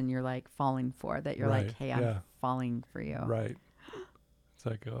person you're like falling for, that you're like, hey, I'm falling for you. Right. It's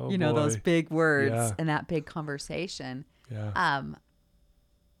like, oh, you know, boy. those big words and that big conversation. Yeah.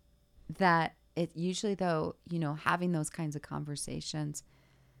 That it usually, though, you know, having those kinds of conversations,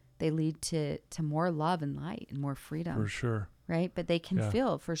 they lead to more love and light and more freedom. For sure. Right. But they can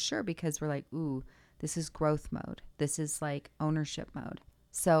feel, for sure, because we're like, ooh, this is growth mode. This is like ownership mode.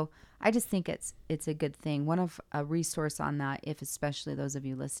 So I just think it's a good thing. One of a resource on that, if especially those of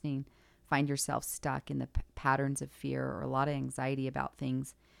you listening find yourself stuck in the patterns of fear or a lot of anxiety about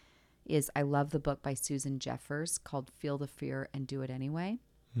things, is I love the book by Susan Jeffers called Feel the Fear and Do It Anyway.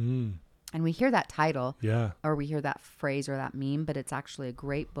 And we hear that title or we hear that phrase or that meme, but it's actually a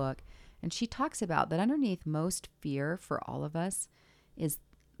great book. And she talks about that underneath most fear for all of us is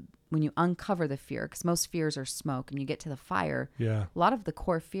when you uncover the fear, because most fears are smoke and you get to the fire. A lot of the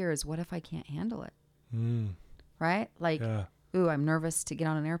core fear is, what if I can't handle it? Right? Like, ooh, I'm nervous to get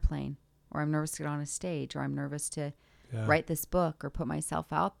on an airplane, or I'm nervous to get on a stage, or I'm nervous to write this book or put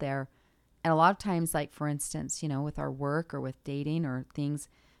myself out there. And a lot of times, like, for instance, you know, with our work or with dating or things,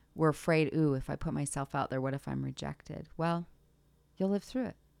 we're afraid, ooh, if I put myself out there, what if I'm rejected? Well, you'll live through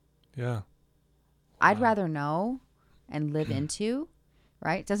it. Yeah. I'd rather know and live into,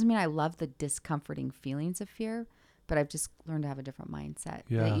 right? Doesn't mean I love the discomforting feelings of fear, but I've just learned to have a different mindset.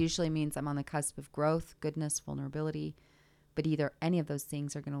 Yeah. And it usually means I'm on the cusp of growth, goodness, vulnerability, but either any of those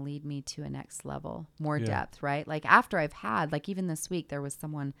things are going to lead me to a next level, more depth, right? Like after I've had, like even this week, there was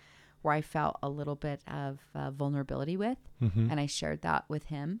someone where I felt a little bit of vulnerability with, and I shared that with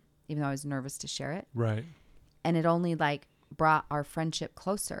him, even though I was nervous to share it. Right. And it only like brought our friendship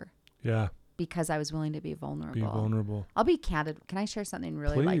closer. Yeah. Because I was willing to be vulnerable. Be vulnerable. I'll be candid. Can I share something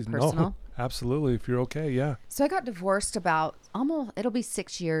really Please, like personal? No, absolutely. If you're okay. Yeah. So I got divorced about it'll be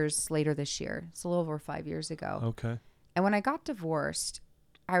 6 years later this year. It's a little over 5 years ago. Okay. And when I got divorced,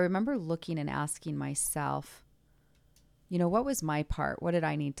 I remember looking and asking myself, what was my part? What did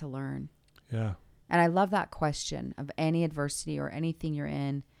I need to learn? Yeah. And I love that question of any adversity or anything you're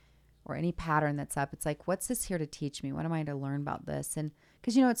in or any pattern that's up. It's like, what's this here to teach me? What am I to learn about this? And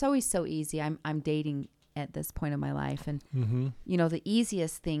because, it's always so easy. I'm dating at this point of my life. And, the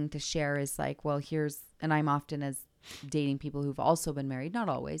easiest thing to share is like, well, and I'm often as dating people who've also been married, not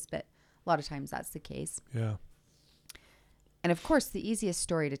always, but a lot of times that's the case. Yeah. And of course, the easiest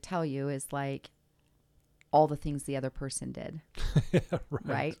story to tell you is like all the things the other person did. Yeah,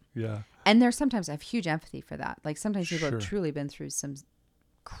 right. Yeah. And there's sometimes I have huge empathy for that. Like sometimes people Sure. have truly been through some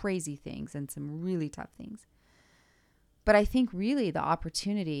crazy things and some really tough things. But I think really the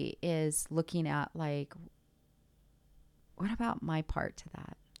opportunity is looking at like, what about my part to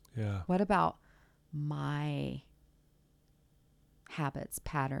that? Yeah. What about my habits,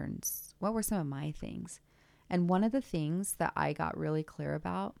 patterns? What were some of my things? And one of the things that I got really clear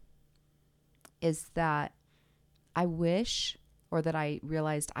about is that I wish, or that I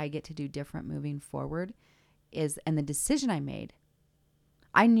realized I get to do different moving forward and the decision I made,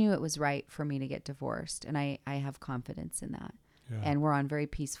 I knew it was right for me to get divorced, and I have confidence in that. Yeah. And we're on very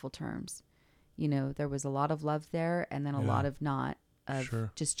peaceful terms. There was a lot of love there, and then a lot of not, of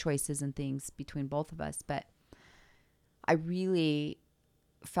Sure. just choices and things between both of us. But I really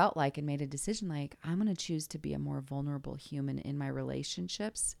felt like and made a decision like, I'm going to choose to be a more vulnerable human in my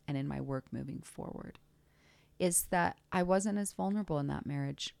relationships and in my work moving forward. Is that I wasn't as vulnerable in that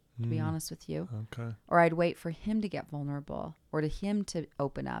marriage, to be honest with you. Okay. Or I'd wait for him to get vulnerable or to him to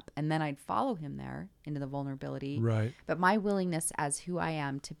open up, and then I'd follow him there into the vulnerability. Right. But my willingness as who I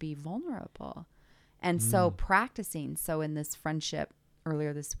am to be vulnerable. And so practicing. So in this friendship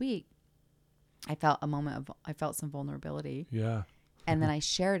earlier this week, I felt some vulnerability. Yeah. And then I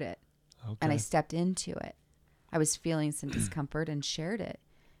shared it. Okay. And I stepped into it. I was feeling some discomfort and shared it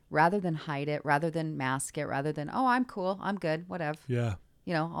rather than hide it, rather than mask it, rather than, oh, I'm cool, I'm good, whatever. Yeah.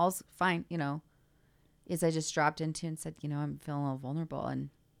 All's fine, is I just dropped into and said, I'm feeling a little vulnerable and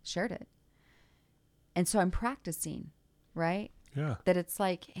shared it. And so I'm practicing, right? Yeah. That it's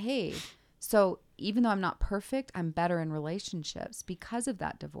like, hey, so even though I'm not perfect, I'm better in relationships because of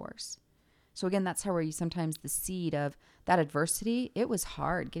that divorce. So again, that's how sometimes the seed of that adversity, it was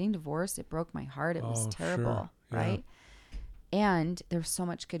hard. Getting divorced, it broke my heart. It was terrible, sure. right? And there's so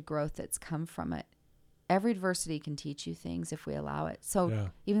much good growth that's come from it. Every adversity can teach you things if we allow it. So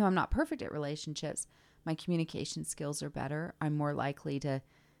even though I'm not perfect at relationships, my communication skills are better. I'm more likely to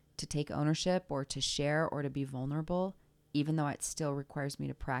take ownership or to share or to be vulnerable, even though it still requires me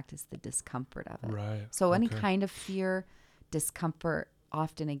to practice the discomfort of it. Right. So any kind of fear, discomfort,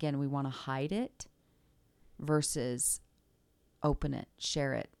 often, again, we want to hide it versus open it,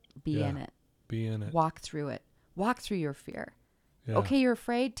 share it, be in it. Be in it. Walk through it. Walk through your fear. Yeah. Okay, you're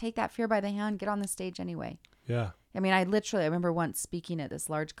afraid. Take that fear by the hand. Get on the stage anyway. Yeah. I mean, I remember once speaking at this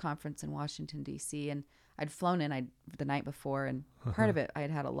large conference in Washington, D.C., and I'd flown in the night before, and part of it, I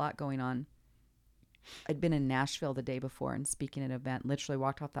had a lot going on. I'd been in Nashville the day before and speaking at an event, literally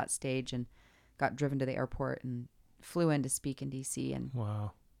walked off that stage and got driven to the airport and flew in to speak in D.C.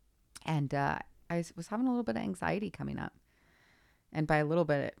 Wow. And I was having a little bit of anxiety coming up. And by a little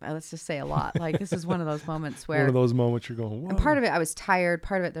bit, let's just say a lot. Like, this is one of those moments where... One of those moments you're going, whoa. And part of it, I was tired.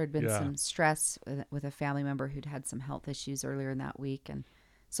 Part of it, there'd been some stress with a family member who'd had some health issues earlier in that week. And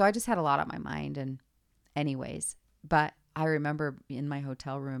so I just had a lot on my mind. And anyways, but I remember in my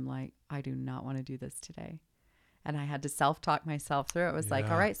hotel room, like, I do not want to do this today. And I had to self-talk myself through it. It was like,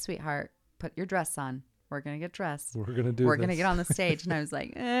 all right, sweetheart, put your dress on. We're going to get dressed. We're going to do We're going to get on the stage. And I was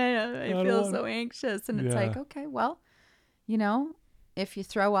like, I feel so anxious. And it's like, okay, well, if you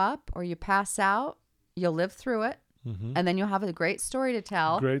throw up or you pass out, you'll live through it. Mm-hmm. And then you'll have a great story to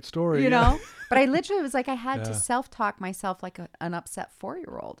tell. Great story. You know? But I literally was like, I had to self-talk myself like an upset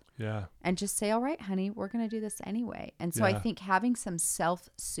 4-year-old. Yeah. And just say, all right, honey, we're going to do this anyway. And so I think having some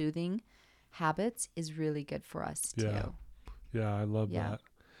self-soothing habits is really good for us too. Yeah, I love that.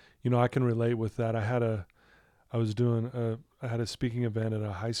 I can relate with that. I had a speaking event at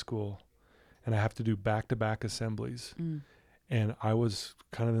a high school, and I have to do back-to-back assemblies. Mm. And I was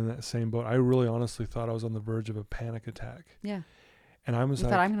kind of in that same boat. I really honestly thought I was on the verge of a panic attack. Yeah. And I was You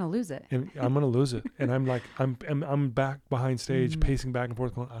like, thought, I'm going to lose it. and I'm going to lose it. And I'm like, I'm back behind stage, pacing back and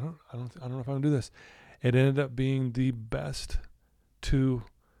forth, going, I don't know if I'm going to do this. It ended up being the best 2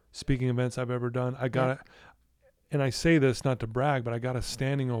 speaking events I've ever done. I got it. And I say this not to brag, but I got a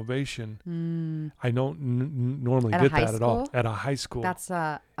standing ovation. I don't normally get that at all at a high school. That's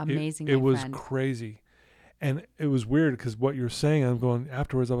amazing. It was crazy. And it was weird because what you're saying, I'm going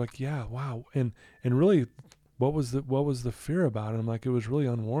afterwards, I'm like, yeah, wow. And really, what was the fear about it? I'm like, it was really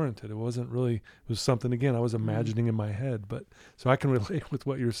unwarranted. It wasn't really, it was something, again, I was imagining in my head. But so I can relate with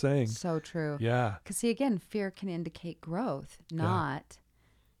what you're saying. So true. Yeah. Because see, again, fear can indicate growth, not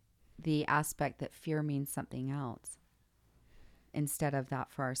the aspect that fear means something else instead of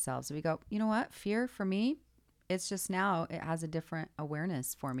that for ourselves. We go, you know what? Fear for me, it's just now it has a different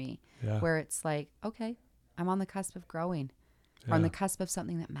awareness for me where it's like, okay, I'm on the cusp of growing. Or on the cusp of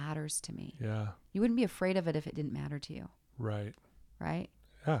something that matters to me. Yeah. You wouldn't be afraid of it if it didn't matter to you. Right. Right?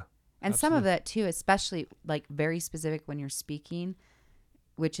 Yeah. And absolutely. some of that too, especially like very specific when you're speaking,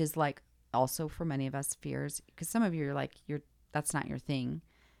 which is like also for many of us fears, because some of you are like, that's not your thing.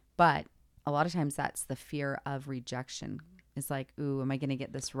 But a lot of times that's the fear of rejection. It's like, ooh, am I going to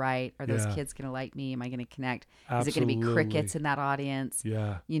get this right? Are those kids going to like me? Am I going to connect? Absolutely. Is it going to be crickets in that audience?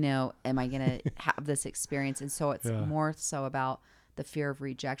 Yeah. You know, am I going to have this experience? And so it's more so about the fear of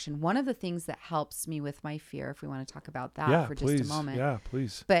rejection. One of the things that helps me with my fear, if we want to talk about that for just a moment. Yeah,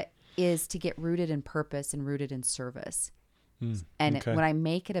 please. But is to get rooted in purpose and rooted in service. And when I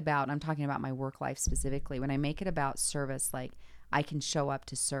make it about, I'm talking about my work life specifically, when I make it about service, like I can show up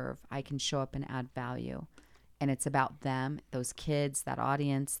to serve, I can show up and add value. And it's about them, those kids, that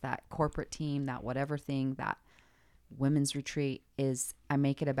audience, that corporate team, that whatever thing, that women's retreat is, I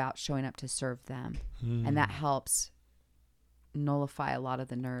make it about showing up to serve them. And that helps nullify a lot of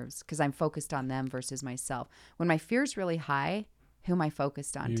the nerves because I'm focused on them versus myself. When my fear's really high, who am I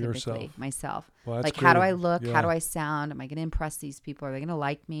focused on? Yourself. Typically? Myself. Well, like, great. How do I look? Yeah. How do I sound? Am I going to impress these people? Are they going to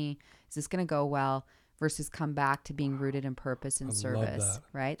like me? Is this going to go well? Versus come back to being rooted in purpose and service,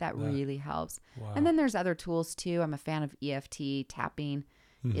 right? That really helps. Wow. And then there's other tools too. I'm a fan of EFT, tapping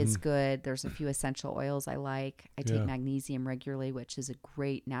is good. There's a few essential oils I like. I take magnesium regularly, which is a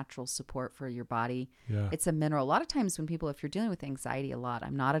great natural support for your body. Yeah. It's a mineral. A lot of times when people, if you're dealing with anxiety a lot,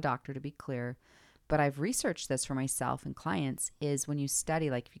 I'm not a doctor to be clear, but I've researched this for myself and clients, is when you study,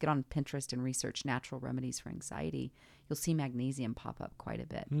 like if you get on Pinterest and research natural remedies for anxiety, you'll see magnesium pop up quite a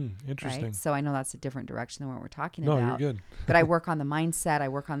bit. Interesting. Right? So I know that's a different direction than what we're talking No, about. you're good. But I work on the mindset. I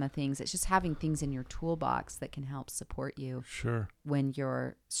work on the things. It's just having things in your toolbox that can help support you when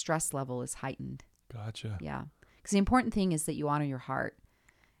your stress level is heightened. Gotcha. Yeah. Because the important thing is that you honor your heart.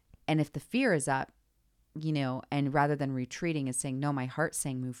 And if the fear is up, you know, and rather than retreating is saying, no, my heart's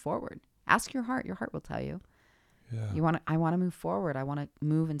saying move forward. Ask your heart. Your heart will tell you. Yeah. I want to move forward. I want to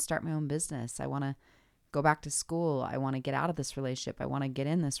move and start my own business. I want to go back to school. I want to get out of this relationship. I want to get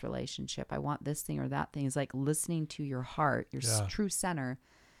in this relationship. I want this thing or that thing. It's like listening to your heart, your true center.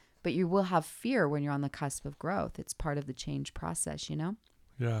 But you will have fear when you're on the cusp of growth. It's part of the change process, you know?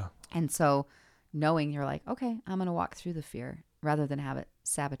 Yeah. And so knowing you're like, okay, I'm going to walk through the fear rather than have it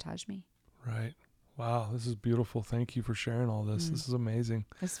sabotage me. Right. Wow, this is beautiful. Thank you for sharing all this. This is amazing.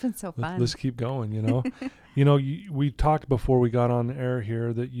 It's been so fun. Let's keep going, you know. We talked before we got on air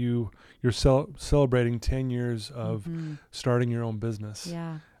here that you're celebrating 10 years of starting your own business.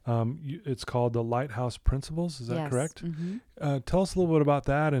 Yeah. It's called the Lighthouse Principles. Is that correct? Mm-hmm. Tell us a little bit about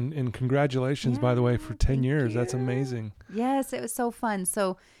that, and congratulations, by the way, for 10 years. That's amazing. Yes, it was so fun.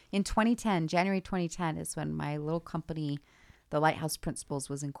 So in 2010, January 2010 is when my little company, the Lighthouse Principles,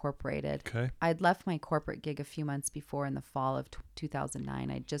 was incorporated. Okay. I'd left my corporate gig a few months before in the fall of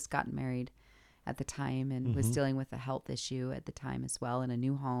 2009. I'd just gotten married at the time and was dealing with a health issue at the time as well, and a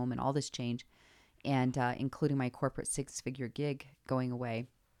new home and all this change, and including my corporate 6-figure gig going away.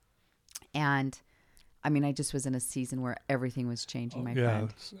 And I mean, I just was in a season where everything was changing, my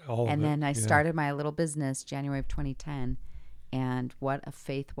friend. And then I started my little business January of 2010, and what a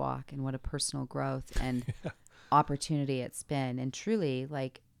faith walk and what a personal growth and opportunity it's been. And truly,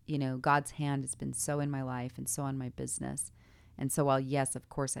 like, you know, God's hand has been so in my life and so on my business. And so while, yes, of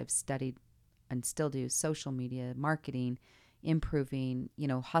course, I've studied and still do social media, marketing, improving, you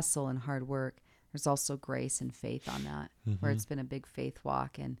know, hustle and hard work, there's also grace and faith on that, where it's been a big faith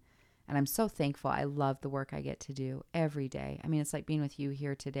walk. And I'm so thankful. I love the work I get to do every day. I mean, it's like being with you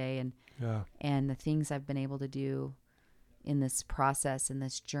here today and the things I've been able to do in this process, in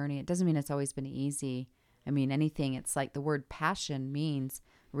this journey. It doesn't mean it's always been easy. I mean, anything, it's like the word passion means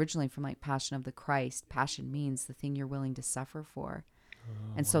originally from like Passion of the Christ. Passion means the thing you're willing to suffer for.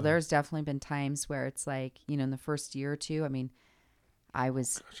 Oh, And so wow. there's definitely been times where it's like, you know, in the first year or two, I mean,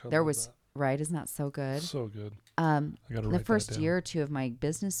 Gosh, I there love was, right? Isn't that so that. good? So good. I got to the write that first down. year or two of my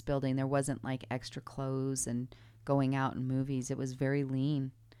business building, there wasn't like extra clothes and going out and movies. It was very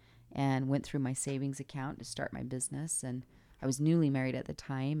lean, and went through my savings account to start my business. And I was newly married at the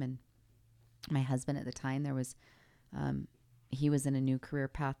time, and my husband at the time, he was in a new career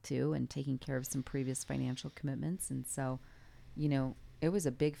path too, and taking care of some previous financial commitments. And so, you know, it was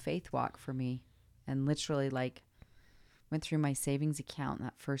a big faith walk for me, and literally like went through my savings account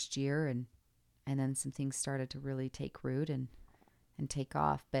that first year, and then some things started to really take root and take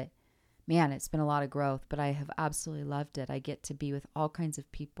off. But man, it's been a lot of growth, but I have absolutely loved it. I get to be with all kinds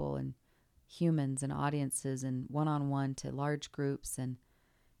of people and humans and audiences, and one-on-one to large groups, and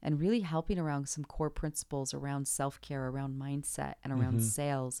really helping around some core principles around self-care, around mindset, and around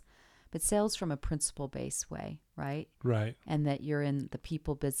sales, but sales from a principle-based way, right? Right. And that you're in the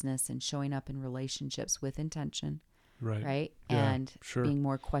people business and showing up in relationships with intention, Right. right? Yeah, And sure. being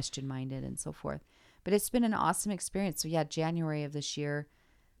more question-minded and so forth. But it's been an awesome experience. So yeah, January of this year,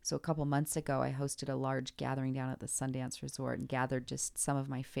 so a couple months ago, I hosted a large gathering down at the Sundance Resort and gathered just some of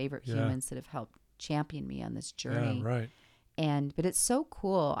my favorite humans that have helped champion me on this journey. Yeah, right. But it's so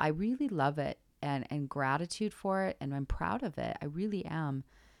cool. I really love it, and gratitude for it. And I'm proud of it. I really am.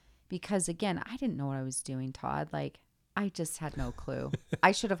 Because again, I didn't know what I was doing, Todd. Like, I just had no clue.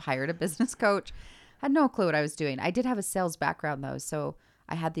 I should have hired a business coach. I had no clue what I was doing. I did have a sales background though. So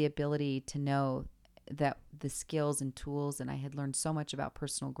I had the ability to know that the skills and tools, and I had learned so much about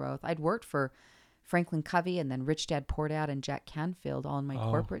personal growth. I'd worked for Franklin Covey and then Rich Dad Poor Dad and Jack Canfield all in my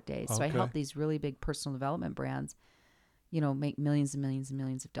corporate days. So I okay. helped these really big personal development brands, you know, make millions and millions and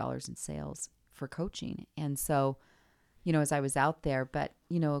millions of dollars in sales for coaching. And so, you know, as I was out there, but,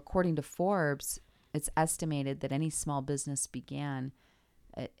 you know, according to Forbes, it's estimated that any small business began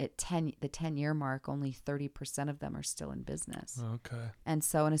at the 10-year mark, only 30% of them are still in business. Okay. And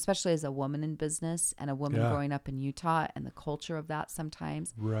so, and especially as a woman in business and a woman growing up in Utah, and the culture of that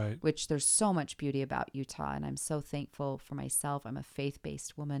sometimes, Right. which there's so much beauty about Utah. And I'm so thankful for myself. I'm a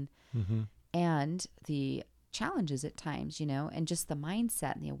faith-based woman, and the challenges at times, you know, and just the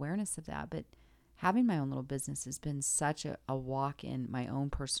mindset and the awareness of that. But having my own little business has been such a walk in my own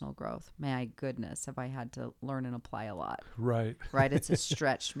personal growth. My goodness, have I had to learn and apply a lot. Right. Right. It's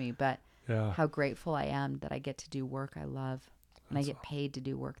stretched me, but Yeah. how grateful I am that I get to do work I love, and I That's get paid to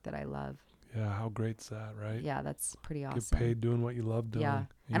do work that I love. Yeah. How great's that, right? Yeah, that's pretty awesome. Get paid doing what you love doing. Yeah.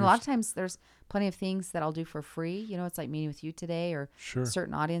 And a lot of times there's plenty of things that I'll do for free. You know, it's like meeting with you today, or Sure.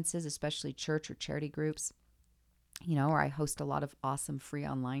 certain audiences, especially church or charity groups, you know, or I host a lot of awesome free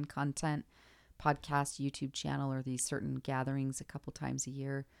online content, podcast, YouTube channel, or these certain gatherings a couple times a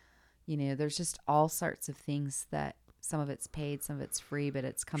year. You know, there's just all sorts of things that some of it's paid, some of it's free, but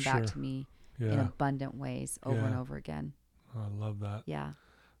it's come back Sure. to me Yeah. in abundant ways over and Yeah. over again. I love that. Yeah.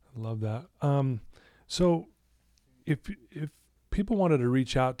 I love that. So if people wanted to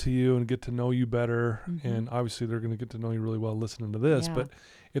reach out to you and get to know you better, and obviously they're going to get to know you really well listening to this, Yeah. but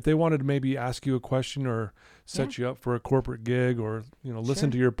if they wanted to maybe ask you a question or set you up for a corporate gig, or, you know,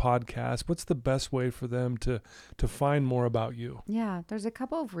 listen to your podcast, what's the best way for them to find more about you? Yeah, there's a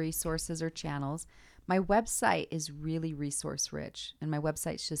couple of resources or channels. My website is really resource rich, and my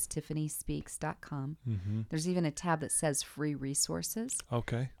website's just tiffanyspeaks.com. There's even a tab that says free resources.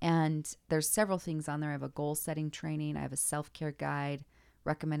 Okay. And there's several things on there. I have a goal setting training. I have a self-care guide,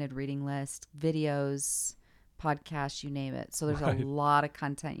 recommended reading list, videos, podcasts, you name it. So there's a lot of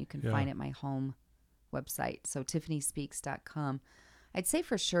content you can find at my home website. So tiffanyspeaks.com. I'd say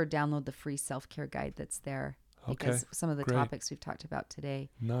for sure download the free self-care guide that's there, because some of the topics we've talked about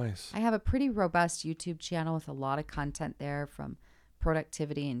today. Nice. I have a pretty robust YouTube channel with a lot of content there, from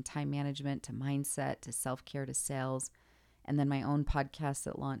productivity and time management to mindset to self-care to sales. And then my own podcast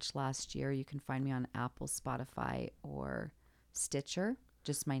that launched last year. You can find me on Apple, Spotify, or Stitcher.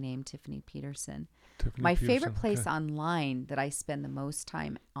 Just my name, Tiffany Peterson. My favorite place online that I spend the most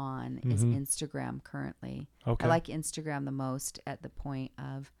time on is Instagram currently. I like Instagram the most at the point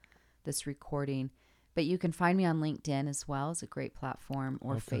of this recording. But you can find me on LinkedIn as well. It's a great platform,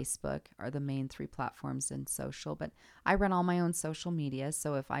 or Facebook are the main three platforms in social. But I run all my own social media.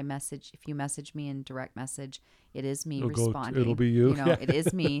 So if you message me in direct message, it is me responding. It'll be you. You know, it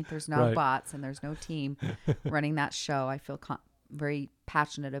is me. There's no bots and there's no team running that show. I feel very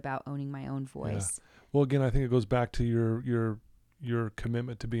passionate about owning my own voice. Yeah. Well, again, I think it goes back to your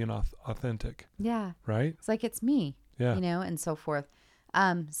commitment to being authentic. Yeah. Right? It's like it's me. Yeah. You know, and so forth.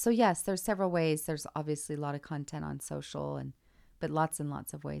 So yes, there's several ways. There's obviously a lot of content on social, but lots and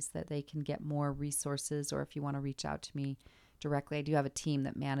lots of ways that they can get more resources. Or if you want to reach out to me directly, I do have a team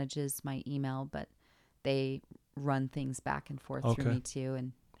that manages my email, but they run things back and forth through me too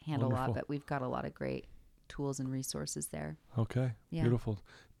and handle a lot. But we've got a lot of great tools and resources there. Okay. Yeah. Beautiful.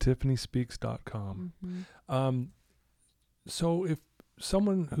 TiffanySpeaks.com. So if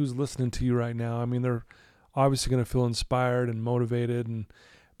someone who's listening to you right now, I mean, they're obviously going to feel inspired and motivated,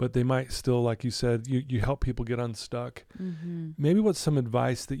 but they might still, like you said, you help people get unstuck. Maybe what's some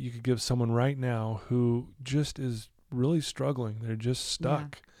advice that you could give someone right now who just is really struggling? They're just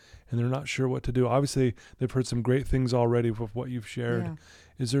stuck and they're not sure what to do. Obviously, they've heard some great things already with what you've shared. Yeah.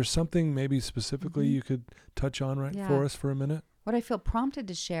 Is there something maybe specifically you could touch on for us for a minute? What I feel prompted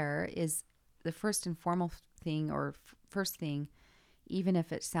to share is the first and foremost thing, or first thing, even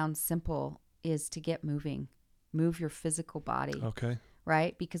if it sounds simple, is to get moving. Move your physical body. Okay.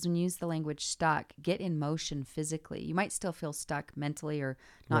 Right? Because when you use the language stuck, get in motion physically. You might still feel stuck mentally or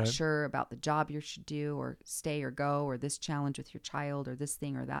not sure about the job you should do or stay or go or this challenge with your child or this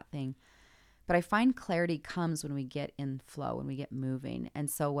thing or that thing. But I find clarity comes when we get in flow, when we get moving. And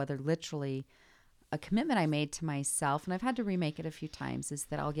so whether literally a commitment I made to myself, and I've had to remake it a few times, is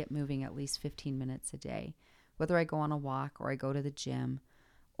that I'll get moving at least 15 minutes a day. Whether I go on a walk or I go to the gym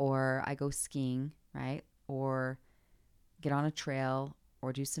or I go skiing, right? Or get on a trail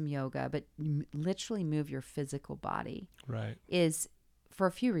or do some yoga, but literally move your physical body. Right. Is for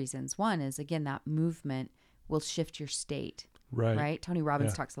a few reasons. One is, again, that movement will shift your state. Right. Tony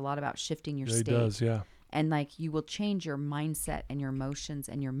Robbins talks a lot about shifting your state. He does, yeah. And like you will change your mindset and your emotions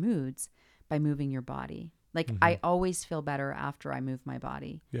and your moods by moving your body. Like I always feel better after I move my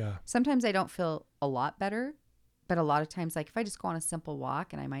body. Yeah. Sometimes I don't feel a lot better, but a lot of times, like if I just go on a simple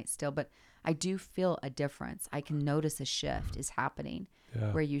walk, and I might still, but I do feel a difference. I can notice a shift is happening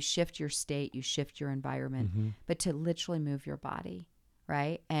where you shift your state, you shift your environment, but to literally move your body,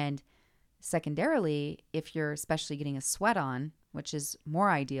 right? And secondarily, if you're especially getting a sweat on, which is more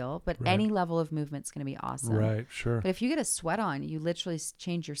ideal, but any level of movement is going to be awesome. Right, sure. But if you get a sweat on, you literally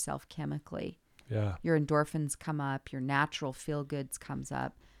change yourself chemically. Yeah. Your endorphins come up, your natural feel-goods comes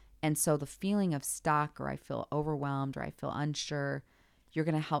up. And so the feeling of stuck, or I feel overwhelmed, or I feel unsure, you're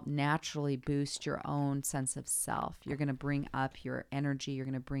going to help naturally boost your own sense of self. You're going to bring up your energy. You're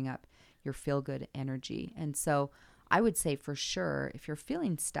going to bring up your feel-good energy. And so I would say for sure, if you're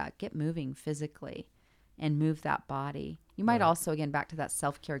feeling stuck, get moving physically and move that body. You might also, again, back to that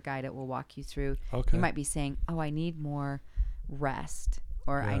self-care guide it will walk you through. Okay. You might be saying, oh, I need more rest,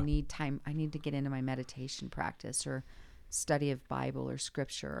 or I need time. I need to get into my meditation practice, or study of Bible or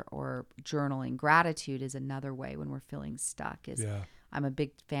scripture, or journaling. Gratitude is another way when we're feeling stuck. I'm a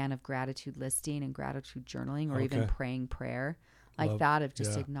big fan of gratitude listing and gratitude journaling, or even praying prayer like that, of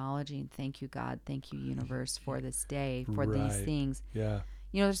just acknowledging, thank you, God, thank you, universe, for this day, for these things. Yeah.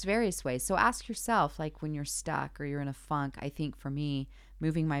 You know, there's various ways. So ask yourself, like when you're stuck or you're in a funk, I think for me,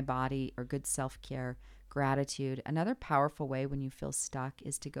 moving my body or good self-care, gratitude. Another powerful way when you feel stuck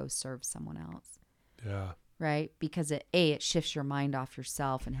is to go serve someone else. Yeah. Right? Because it shifts your mind off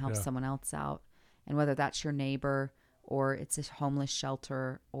yourself and helps someone else out. And whether that's your neighbor, or it's a homeless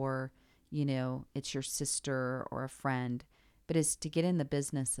shelter, or, you know, it's your sister or a friend, but is to get in the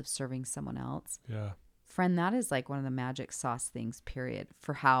business of serving someone else. Yeah. Friend, that is like one of the magic sauce things, period,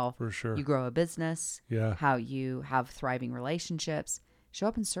 for how you grow a business, how you have thriving relationships. Show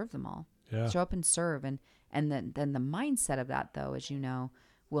up and serve them all. Yeah. Show up and serve. And then the mindset of that, though, as you know,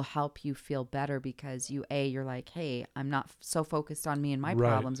 will help you feel better, because you're like, hey, I'm not so focused on me and my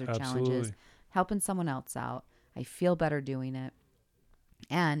problems or challenges, helping someone else out. I feel better doing it.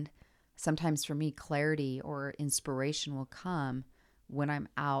 And sometimes for me, clarity or inspiration will come when I'm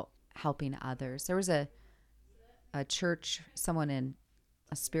out helping others. There was a church, someone in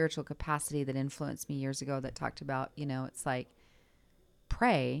a spiritual capacity that influenced me years ago, that talked about, you know, it's like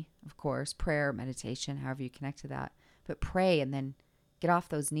pray, of course, prayer, meditation, however you connect to that, but pray and then get off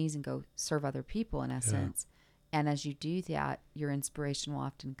those knees and go serve other people, in essence. And as you do that, your inspiration will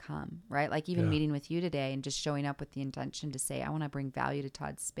often come, right? Like even meeting with you today and just showing up with the intention to say, I want to bring value to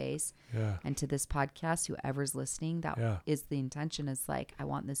Todd's space and to this podcast, whoever's listening, that is the intention, is like, I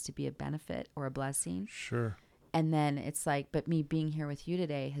want this to be a benefit or a blessing. Sure. And then it's like, but me being here with you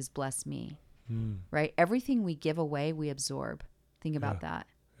today has blessed me, right? Everything we give away, we absorb. Think about that.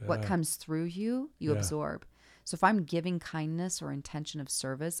 What comes through you, you absorb. So if I'm giving kindness or intention of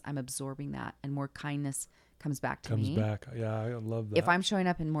service, I'm absorbing that, and more kindness comes back to me. Yeah, I love that. If I'm showing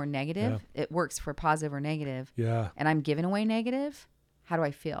up in more negative, it works for positive or negative. Yeah. And I'm giving away negative, how do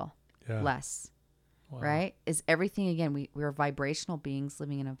I feel? Yeah. Less. Wow. Right? Is everything, again, we're vibrational beings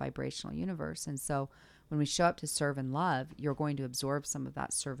living in a vibrational universe. And so when we show up to serve and love, you're going to absorb some of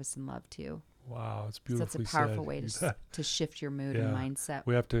that service and love too. Wow, it's So beautifully that's a powerful said. way to shift your mood and mindset.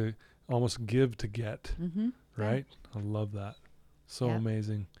 We have to almost give to get, right? Yeah. I love that. So Yeah.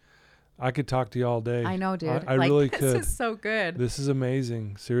 amazing. I could talk to you all day. I know, dude. I really this could. This is so good. This is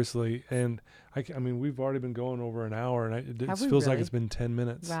amazing, seriously. And I mean, we've already been going over an hour, and it feels like it's been 10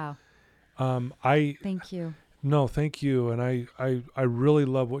 minutes. Wow. Thank you. No, thank you. And I really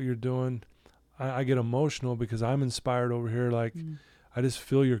love what you're doing. I get emotional because I'm inspired over here. Like, I just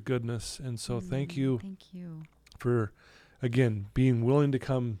feel your goodness. And so thank you. Thank you for, again, being willing to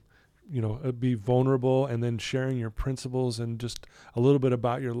come, be vulnerable and then sharing your principles and just a little bit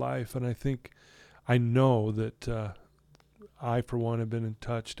about your life. And I know that I, for one, have been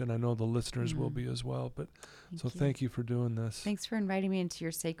touched, and I know the listeners will be as well. But thank you for doing this. Thanks for inviting me into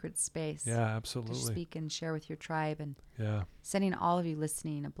your sacred space. Yeah, absolutely. To speak and share with your tribe, and sending all of you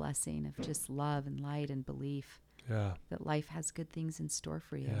listening a blessing of just love and light and belief. Yeah. That life has good things in store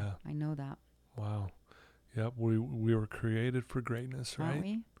for you. Yeah. I know that. Wow. Yep. We were created for greatness, right? Aren't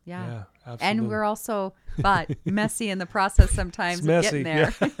we? Yeah. Yeah, absolutely. And we're also, messy in the process sometimes of getting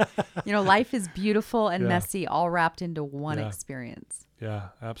there. Yeah. Life is beautiful and messy, all wrapped into one experience. Yeah,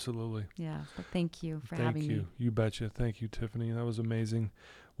 absolutely. Yeah. But thank you for having me. Thank you. You betcha. Thank you, Tiffany. That was amazing.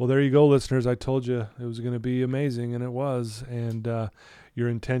 Well, there you go, listeners. I told you it was going to be amazing, and it was. And your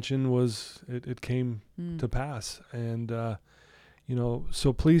intention was, it came to pass. And,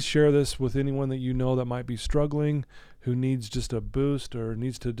 so please share this with anyone that you know that might be struggling, who needs just a boost or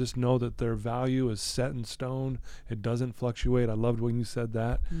needs to just know that their value is set in stone. It doesn't fluctuate. I loved when you said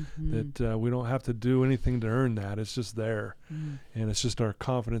that, that we don't have to do anything to earn that. It's just there. And it's just our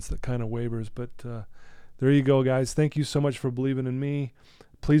confidence that kind of wavers. But there you go, guys. Thank you so much for believing in me.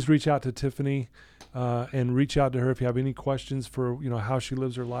 Please reach out to Tiffany and reach out to her if you have any questions for, how she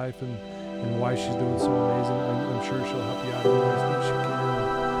lives her life and why she's doing so amazing. I'm sure she'll help you out in the ways that she can.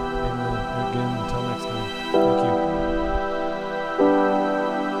 And again, until next time, thank you.